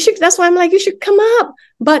 You should. That's why I'm like, you should come up.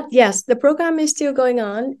 But yes, the program is still going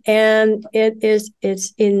on, and it's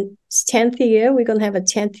in its 10th year. We're gonna have a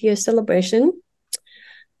 10th year celebration.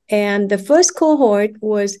 And the first cohort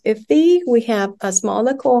was iffy. We have a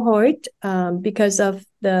smaller cohort because of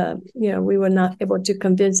we were not able to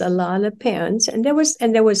convince a lot of parents, and there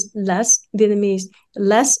was less Vietnamese,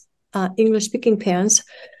 less English speaking parents,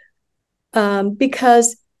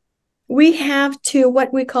 because we have to,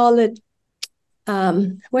 what we call it,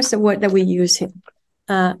 what's the word that we use here?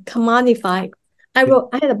 Commodify. I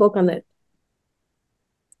had a book on it.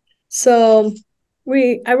 So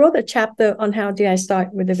I wrote a chapter on how did I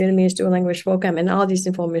start with the Vietnamese dual language program, and all these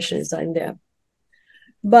informations are in there.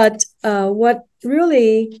 But what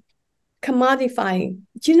really commodifying?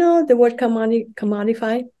 Do you know the word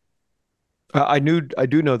commodify? I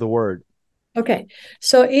do know the word. Okay,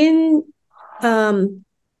 so in the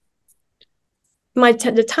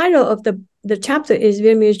title of the chapter is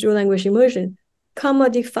Vietnamese dual language immersion,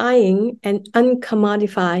 commodifying and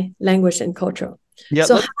uncommodify language and culture. Yeah,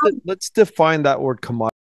 so let's define that word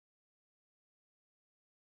commodity.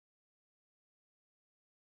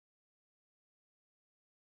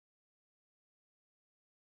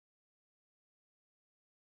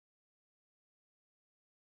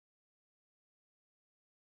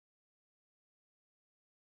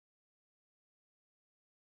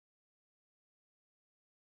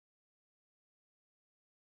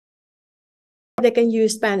 they can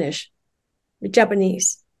use Spanish,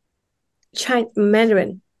 Japanese,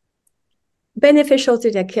 Mandarin, beneficial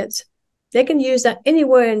to their kids. They can use that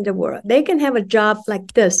anywhere in the world. They can have a job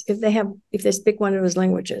like this if they speak one of those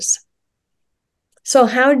languages. So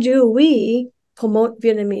how do we promote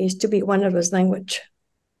Vietnamese to be one of those language?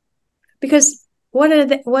 Because what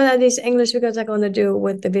are these English speakers are going to do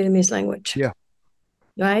with the Vietnamese language? Yeah.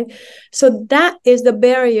 Right. So that is the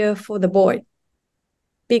barrier for the board.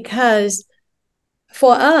 Because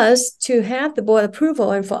for us to have the board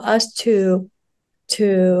approval and for us to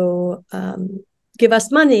give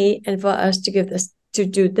us money and for us to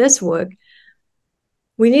do this work,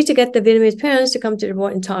 we need to get the Vietnamese parents to come to the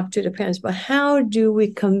board and talk to the parents. But how do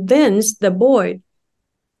we convince the board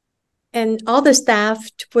and all the staff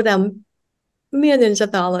to put them millions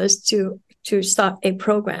of dollars to start a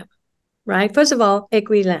program, right? First of all,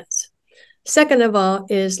 equivalence. Second of all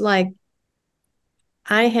is like,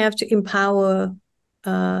 I have to empower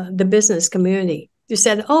the business community. You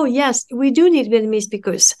said, oh yes, we do need Vietnamese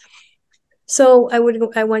speakers. So I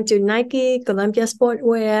went to Nike, Columbia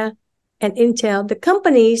Sportswear, and Intel, the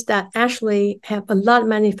companies that actually have a lot of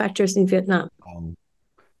manufacturers in Vietnam.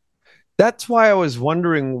 That's why I was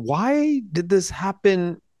wondering, why did this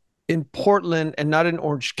happen in Portland and not in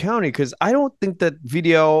Orange County? Because I don't think that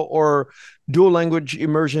video or dual language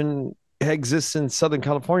immersion exists in Southern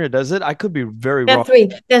California, does it? I could be very wrong.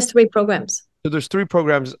 There's three programs. So there's 3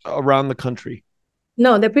 programs around the country.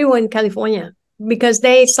 No, the people in California, because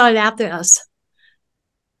they started after us.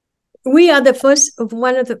 We are the first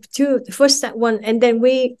one of the two, the first one, and then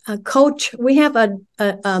we coach. We have a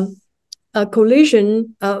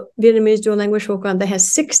coalition of Vietnamese dual language program that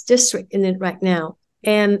has 6 districts in it right now,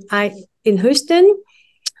 and in Houston,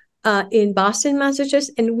 in Boston,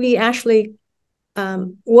 Massachusetts, and we actually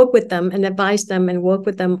work with them and advise them and work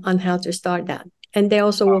with them on how to start that. And they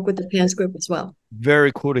also work with the parents group as well.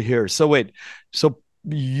 Very cool to hear. So wait, so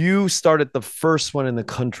you started the first one in the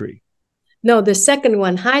country? No, the second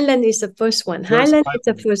one. Highland is the first one. Highland is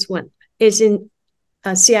the first one. It's in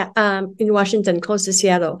Washington, close to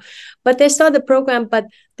Seattle. But they started the program, but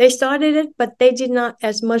they started it, but they did not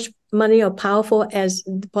as much money or powerful as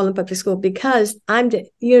the Portland Public School, because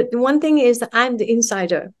the one thing is that I'm the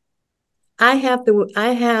insider. I have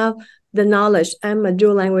the knowledge. I'm a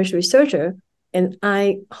dual language researcher, and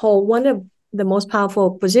I hold one of the most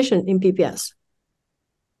powerful position in PPS.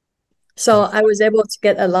 So I was able to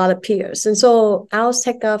get a lot of peers. And so ours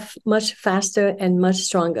take off much faster and much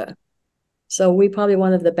stronger. So we're probably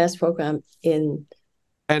one of the best programs in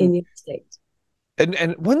the United States.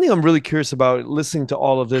 And one thing I'm really curious about listening to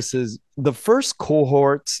all of this is the first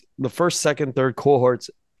cohorts, the first, second, third cohorts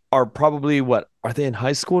are probably what? Are they in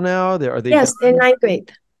high school now? Yes, they're 9th grade.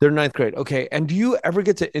 They're 9th grade. Okay. And do you ever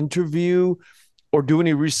get to interview or do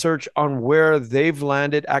any research on where they've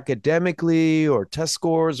landed academically or test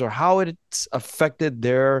scores or how it's affected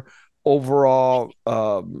their overall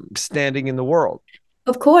standing in the world?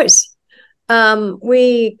 Of course.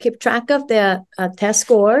 We keep track of their test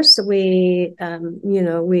scores. We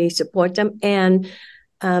support them. And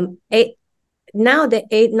now the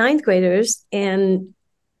 8th, 9th graders and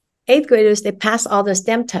 8th graders, they pass all the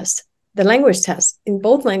STEM tests, the language tests in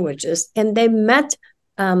both languages, and they met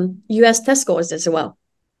US test scores as well,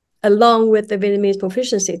 along with the Vietnamese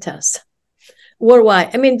proficiency test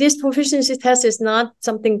worldwide. I mean, this proficiency test is not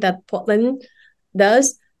something that Portland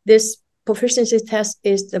does. This proficiency test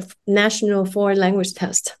is the national foreign language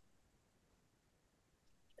test.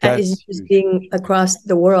 That is being across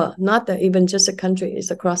the world, not even just a country, it's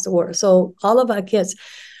across the world. So all of our kids.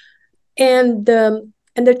 And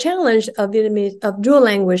the challenge of Vietnamese, of dual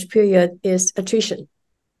language period, is attrition.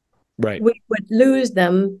 Right. We would lose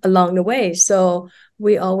them along the way. So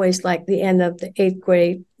we always, like the end of the 8th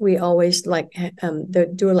grade, we always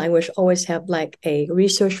the dual language always have like a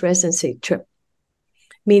research residency trip,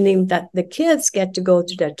 meaning that the kids get to go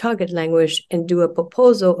to their target language and do a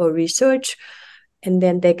proposal or research, and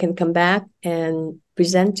then they can come back and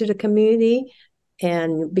present to the community.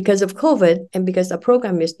 And because of COVID and because the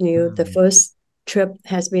program is new, the first trip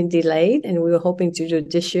has been delayed, and we were hoping to do it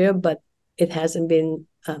this year, but it hasn't been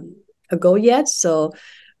a go yet. So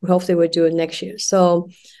hopefully we'll do it next year. So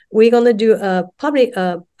we're going to do probably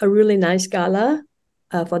a really nice gala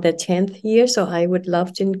for the 10th year. So I would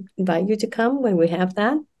love to invite you to come when we have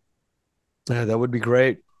that. Yeah, that would be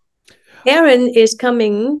great. Erin is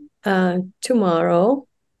coming tomorrow.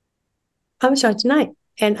 I'm sorry, tonight.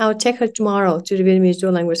 And I'll take her tomorrow to the Vietnamese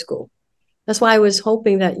dual language school. That's why I was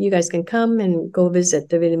hoping that you guys can come and go visit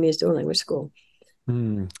the Vietnamese dual language school.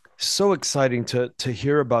 So exciting to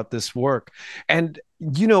hear about this work. And,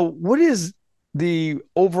 what is the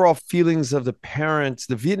overall feelings of the parents,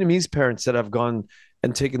 the Vietnamese parents that have gone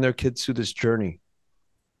and taken their kids through this journey?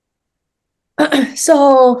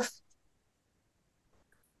 So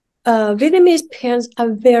Vietnamese parents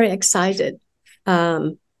are very excited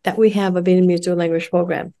that we have a Vietnamese dual language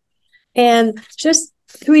program. And just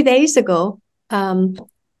 3 days ago,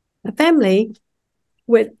 a family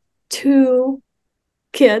with 2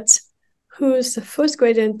 kids who's a first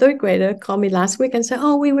grader and third grader called me last week and said,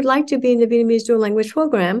 oh, we would like to be in the Vietnamese dual language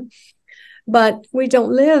program, but we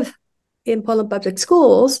don't live in Portland Public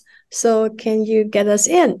Schools, so can you get us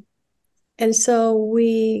in? And so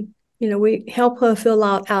we help her fill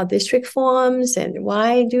out our district forms and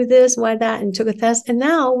why do this, why that, and took a test. And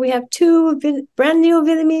now we have 2 brand new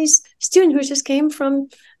Vietnamese students who just came from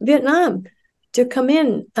Vietnam to come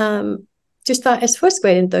in to start as first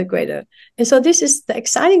grade and third grader. And so this is the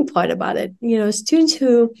exciting part about it. Students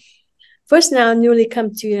who first now newly come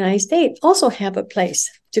to the United States also have a place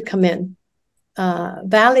to come in,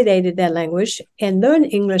 validated their language, and learn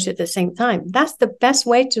English at the same time. That's the best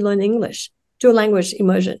way to learn English, dual language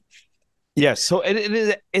immersion. Yes. So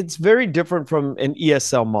it's very different from an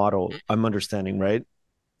ESL model, I'm understanding, right?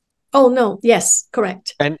 Oh, no. Yes,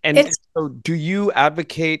 correct. And so do you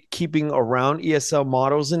advocate keeping around ESL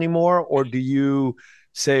models anymore, or do you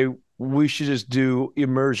say we should just do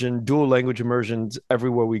immersion, dual language immersions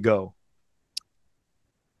everywhere we go?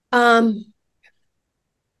 I'm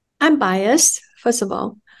biased, first of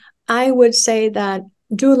all. I would say that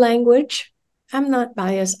dual language, I'm not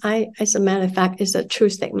biased. As a matter of fact, it's a true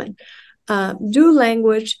statement. Dual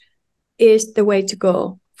language is the way to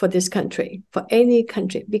go for this country, for any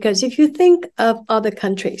country. Because if you think of other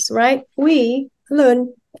countries, right, we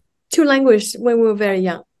learn 2 languages when we were very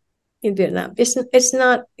young in Vietnam. It's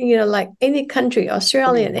not, like any country,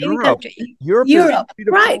 Australia, any country. Europe,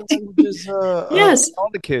 right. Languages, yes. All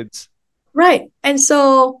the kids. Right. And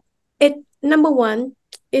so number one,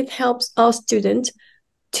 it helps our students.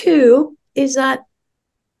 2 is that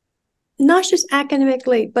not just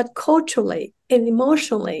academically, but culturally and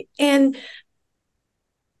emotionally. And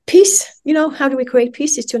peace, how do we create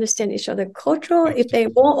peace is to understand each other. Cultural, if they're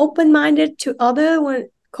more open-minded to other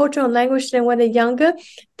cultural language than when they're younger,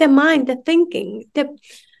 their mind, their thinking,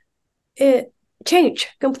 it change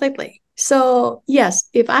completely. So yes,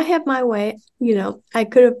 if I have my way,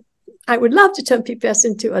 I would love to turn PPS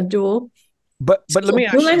into a dual. But let me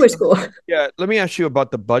ask dual language school. Yeah, let me ask you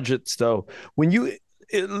about the budgets though. When you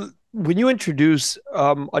introduce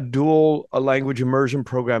a dual language immersion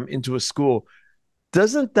program into a school,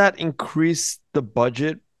 doesn't that increase the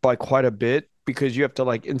budget by quite a bit, because you have to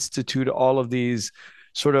institute all of these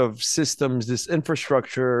sort of systems, this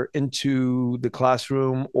infrastructure into the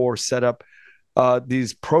classroom, or set up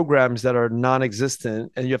these programs that are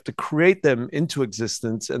non-existent, and you have to create them into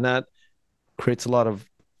existence, and that creates a lot of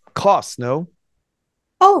costs, no?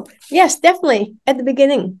 Oh, yes, definitely at the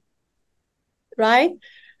beginning, right?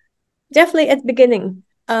 Definitely at the beginning.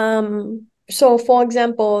 So, for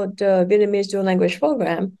example, the Vietnamese dual language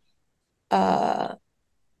program, the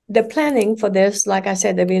planning for this, like I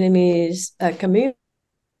said, the Vietnamese community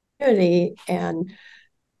and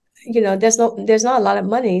there's not a lot of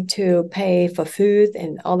money to pay for food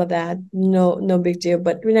and all of that. No big deal.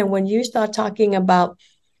 But when you start talking about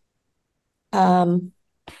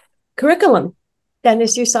curriculum, then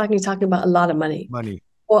you're talking about a lot of money.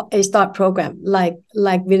 Or a start program like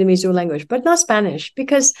Vietnamese dual language, but not Spanish,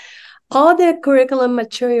 because all the curriculum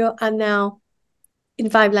material are now in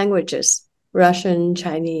 5 languages: Russian,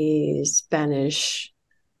 Chinese, Spanish.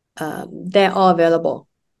 They're all available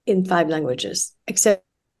in 5 languages, except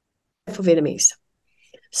for Vietnamese.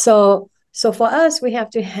 So for us, we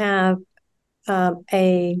have to have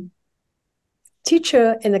a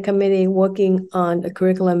teacher in the committee working on the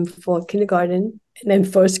curriculum for kindergarten and then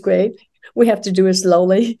 1st grade. We have to do it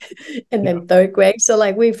slowly, and then 3rd grade. So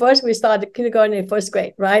we started kindergarten and 1st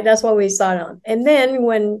grade, right? That's what we start on. And then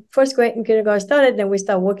when 1st grade and kindergarten started, then we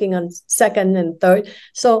start working on 2nd and 3rd.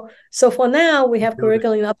 So for now, we have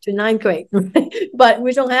curriculum up to 9th grade, but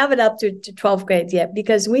we don't have it up to 12th grade yet,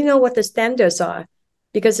 because we know what the standards are,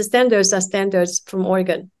 because the standards are standards from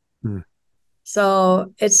Oregon.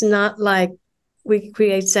 So it's not like we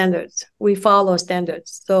create standards, we follow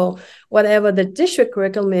standards. So whatever the district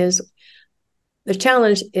curriculum is, the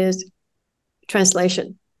challenge is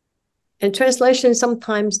translation. And translation,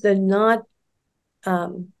 sometimes they're not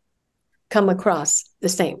come across the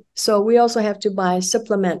same. So we also have to buy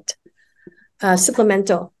supplemental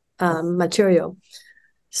material.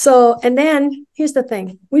 So, and then here's the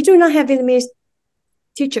thing. We do not have Vietnamese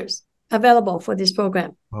teachers available for this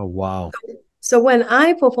program. Oh, wow. So when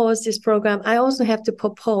I propose this program, I also have to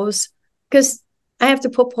propose, because I have to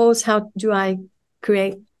propose how do I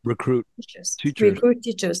recruit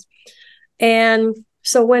teachers. And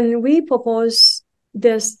so when we propose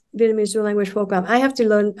this Vietnamese dual language program, I have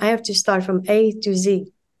to start from A to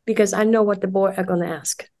Z, because I know what the board are going to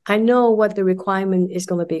ask. I know what the requirement is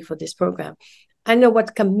going to be for this program. I know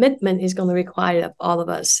what commitment is going to require of all of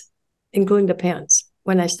us, including the parents,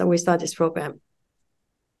 when we start this program.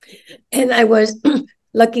 And I was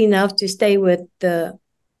lucky enough to stay with the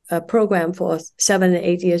program for 7 and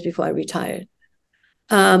 8 years before I retired.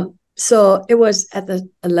 So it was at a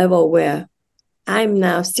level where I'm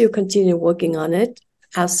now still continue working on it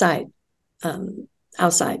outside and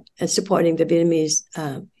supporting the Vietnamese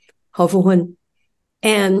Ho Phu Hun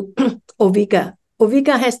and Oviga.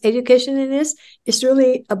 Oviga has education in this. It's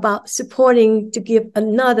really about supporting to give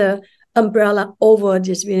another umbrella over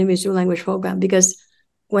this Vietnamese dual language program, because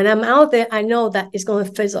when I'm out there, I know that it's going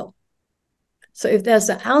to fizzle. So if there's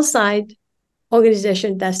an outside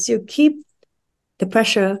organization that still keep the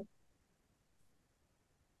pressure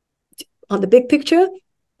on the big picture,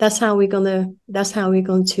 that's how we're going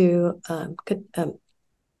to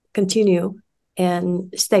continue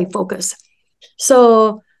and stay focused.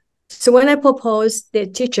 So when I proposed the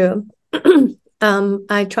teacher,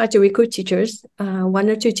 I tried to recruit teachers, 1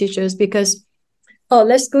 or 2 teachers, because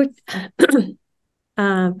let's go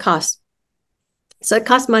cost. So it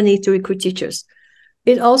costs money to recruit teachers.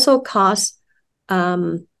 It also costs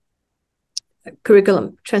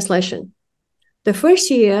curriculum translation. The first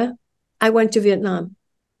year, I went to Vietnam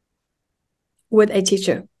with a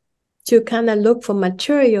teacher to kind of look for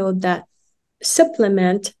material that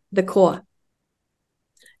supplement the core,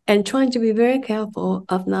 and trying to be very careful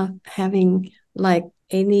of not having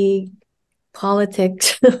any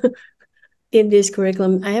politics in this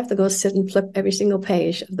curriculum. I have to go sit and flip every single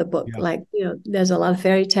page of the book. Yeah. There's a lot of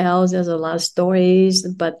fairy tales, there's a lot of stories,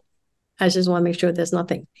 but I just want to make sure there's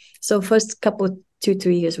nothing. So first couple,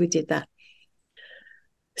 2-3 years, we did that.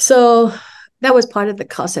 So that was part of the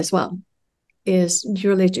cost as well, is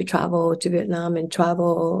really to travel to Vietnam and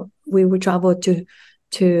we would travel to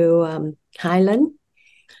Highland,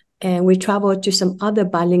 and we traveled to some other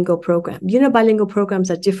bilingual programs. Bilingual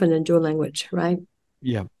programs are different than dual language, right?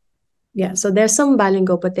 Yeah. Yeah, so there's some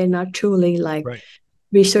bilingual, but they're not truly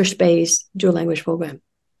research-based dual language program.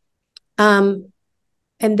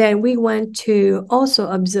 And then we went to also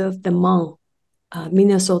observe the Hmong,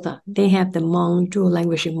 Minnesota. They have the Hmong dual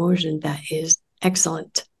language immersion that is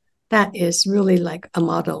excellent. That is really like a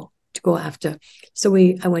model to go after. So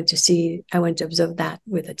I went to observe that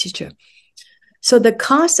with a teacher. So the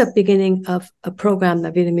cost of beginning of a program,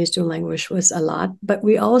 the Vietnamese dual language, was a lot, but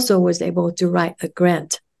we also was able to write a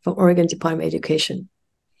grant from Oregon Department of Education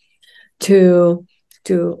to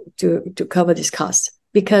cover this cost,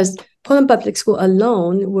 because Portland Public School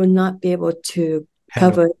alone will not be able to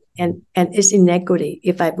cover, and it's inequity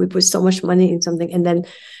if we put so much money in something. And then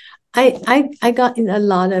I got in a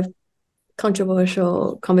lot of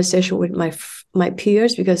controversial conversation with my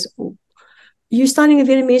peers, because you're studying a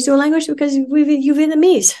Vietnamese dual language because you're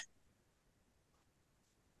Vietnamese.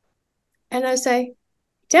 And I say,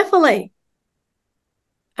 definitely.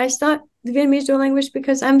 I start the Vietnamese dual language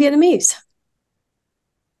because I'm Vietnamese.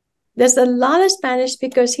 There's a lot of Spanish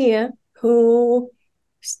speakers here who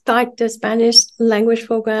start the Spanish language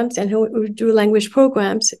programs and who do language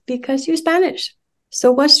programs because you're Spanish.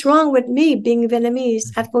 So what's wrong with me being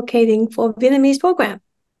Vietnamese advocating for Vietnamese program?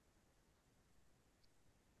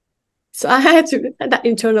 So I had to,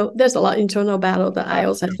 there's a lot of internal battle that I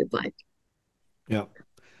also have to fight. Yeah.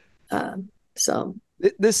 So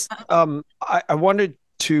this, I wanted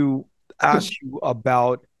to ask you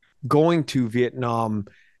about going to Vietnam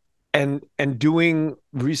and doing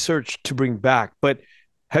research to bring back. But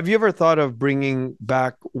have you ever thought of bringing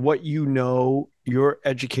back what you know, your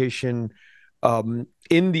education,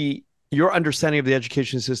 your understanding of the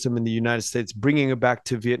education system in the United States, bringing it back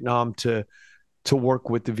to Vietnam to work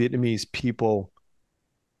with the Vietnamese people?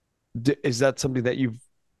 Is that something that you've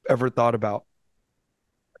ever thought about?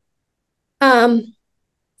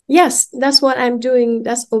 Yes, that's what I'm doing.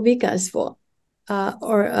 That's OVICA is for,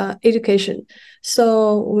 or education.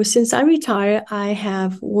 So since I retired, I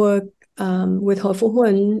have worked with Ho Phu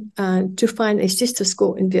Huân to find a sister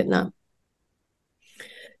school in Vietnam.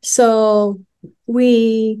 So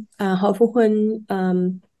we, Ho Phu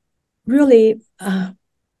Huân, really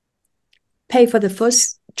pay for the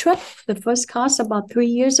first trip, the first cost about 3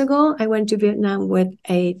 years ago. I went to Vietnam with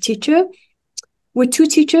a teacher, with two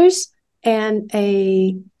teachers and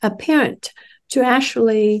a parent to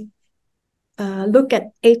actually look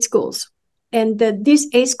at 8 schools. And these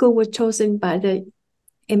 8 schools were chosen by the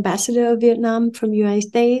ambassador of Vietnam from United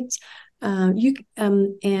States, and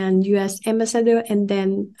U.S. ambassador, and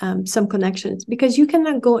then some connections. Because you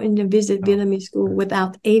cannot go in and visit Vietnamese school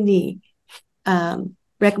without any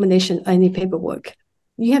recommendation or any paperwork.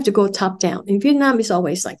 You have to go top down. In Vietnam, it's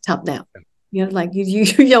always like top down. You know, like you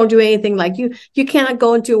don't do anything. Like you cannot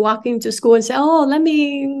go into walk into school and say, "Oh, let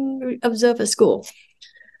me observe a school."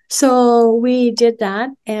 So we did that,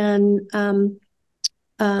 and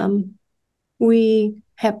we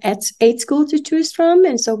have 8 schools to choose from,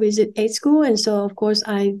 and so we visit 8 schools. And so, of course,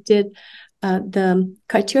 I did the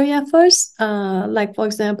criteria first. Like, for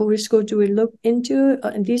example, which school do we look into?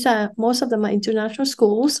 And these are, most of them are international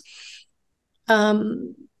schools.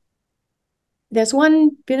 There's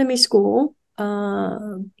one Vietnamese school.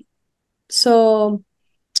 So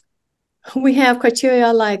we have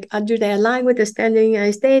criteria like, do they align with the standard in the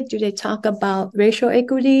United States? Do they talk about racial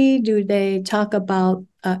equity? Do they talk about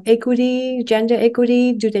equity, gender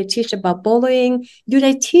equity? Do they teach about bullying? Do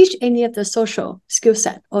they teach any of the social skill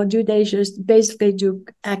set? Or do they just basically do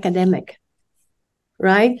academic,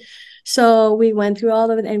 right? So we went through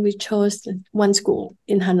all of it and we chose one school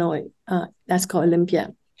in Hanoi. That's called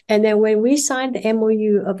Olympia. And then when we signed the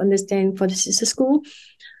MOU of understanding for the sister school,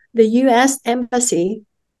 the U.S.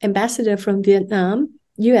 ambassador from Vietnam,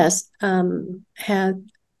 U.S., had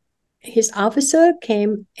his officer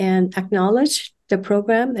came and acknowledged the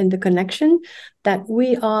program and the connection, that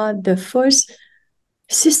we are the first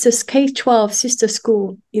sisters K-12 sister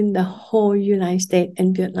school in the whole United States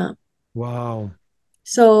and Vietnam. Wow.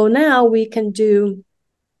 So now we can do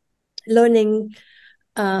learning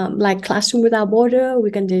like Classroom Without Border.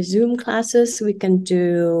 We can do Zoom classes. We can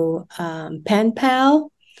do Pen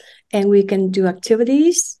Pal. And we can do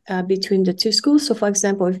activities between the 2 schools. So, for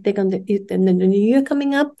example, if they're going to, in the new year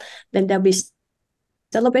coming up, then there'll be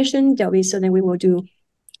celebration. So then we will do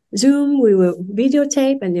Zoom, we will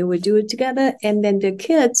videotape, and then we'll do it together. And then the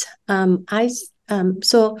kids,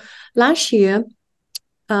 so last year,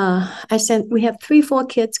 we have 3-4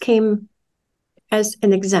 kids came as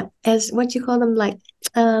an exam, as what you call them, like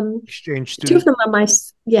exchange students. 2 of them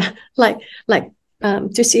are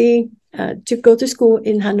to see. To go to school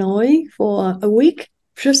in Hanoi for a week.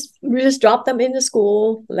 We just drop them in the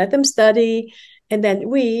school, let them study, and then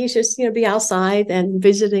we just be outside and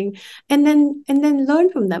visiting, and then learn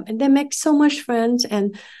from them, and they make so much friends,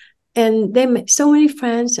 and they make so many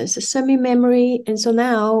friends. It's a semi-memory, and so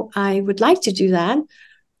now I would like to do that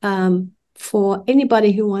for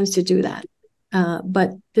anybody who wants to do that.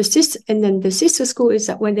 But the sister school is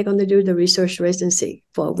that when they're going to do the research residency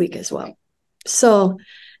for a week as well. So.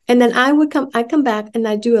 And then I come back and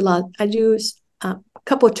I do a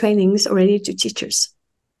couple of trainings already to teachers.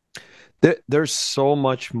 There's so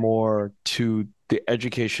much more to the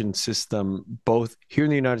education system, both here in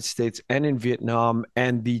the United States and in Vietnam,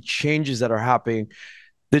 and the changes that are happening,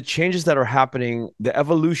 the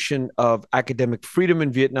evolution of academic freedom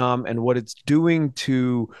in Vietnam and what it's doing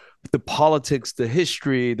to the politics, the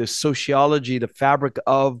history, the sociology, the fabric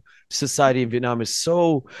of society in Vietnam is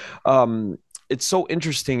so, it's so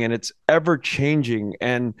interesting, and it's ever changing.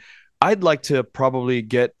 And I'd like to probably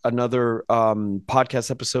get another podcast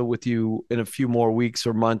episode with you in a few more weeks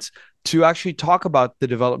or months to actually talk about the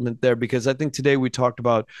development there, because I think today we talked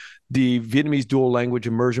about the Vietnamese dual language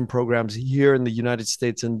immersion programs here in the United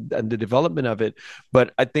States and the development of it.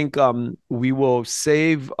 But I think we will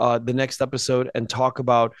save the next episode and talk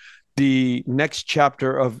about the next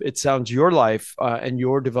chapter of It Sounds Your Life and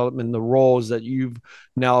your development, the roles that you've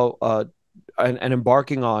now and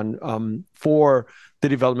embarking on for the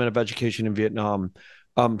development of education in Vietnam.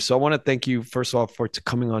 So I want to thank you, first of all, for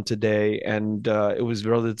coming on today. And it was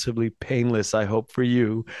relatively painless, I hope, for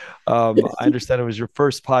you. I understand it was your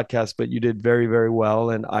first podcast, but you did very, very well.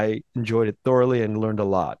 And I enjoyed it thoroughly and learned a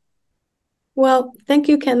lot. Well, thank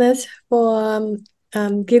you, Kenneth, for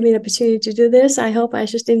giving me the opportunity to do this. I hope I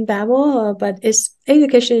just didn't babble, but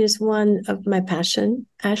education is one of my passion,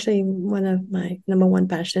 actually one of my number one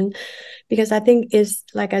passion, because I think it's,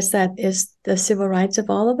 like I said, is the civil rights of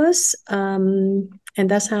all of us, and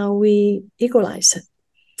that's how we equalize.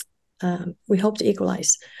 We hope to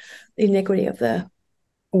equalize the inequity of the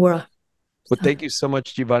world. Well, thank you so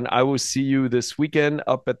much, Jivan. I will see you this weekend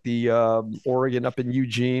up at the Oregon, up in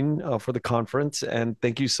Eugene for the conference. And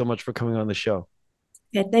thank you so much for coming on the show.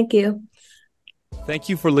 Okay, thank you. Thank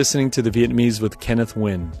you for listening to The Vietnamese with Kenneth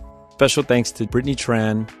Nguyen. Special thanks to Brittany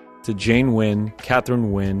Tran, to Jane Nguyen,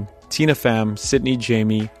 Catherine Nguyen, Tina Pham, Sydney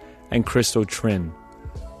Jamie, and Crystal Trin.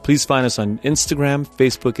 Please find us on Instagram,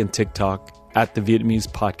 Facebook, and TikTok at The Vietnamese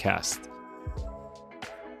Podcast.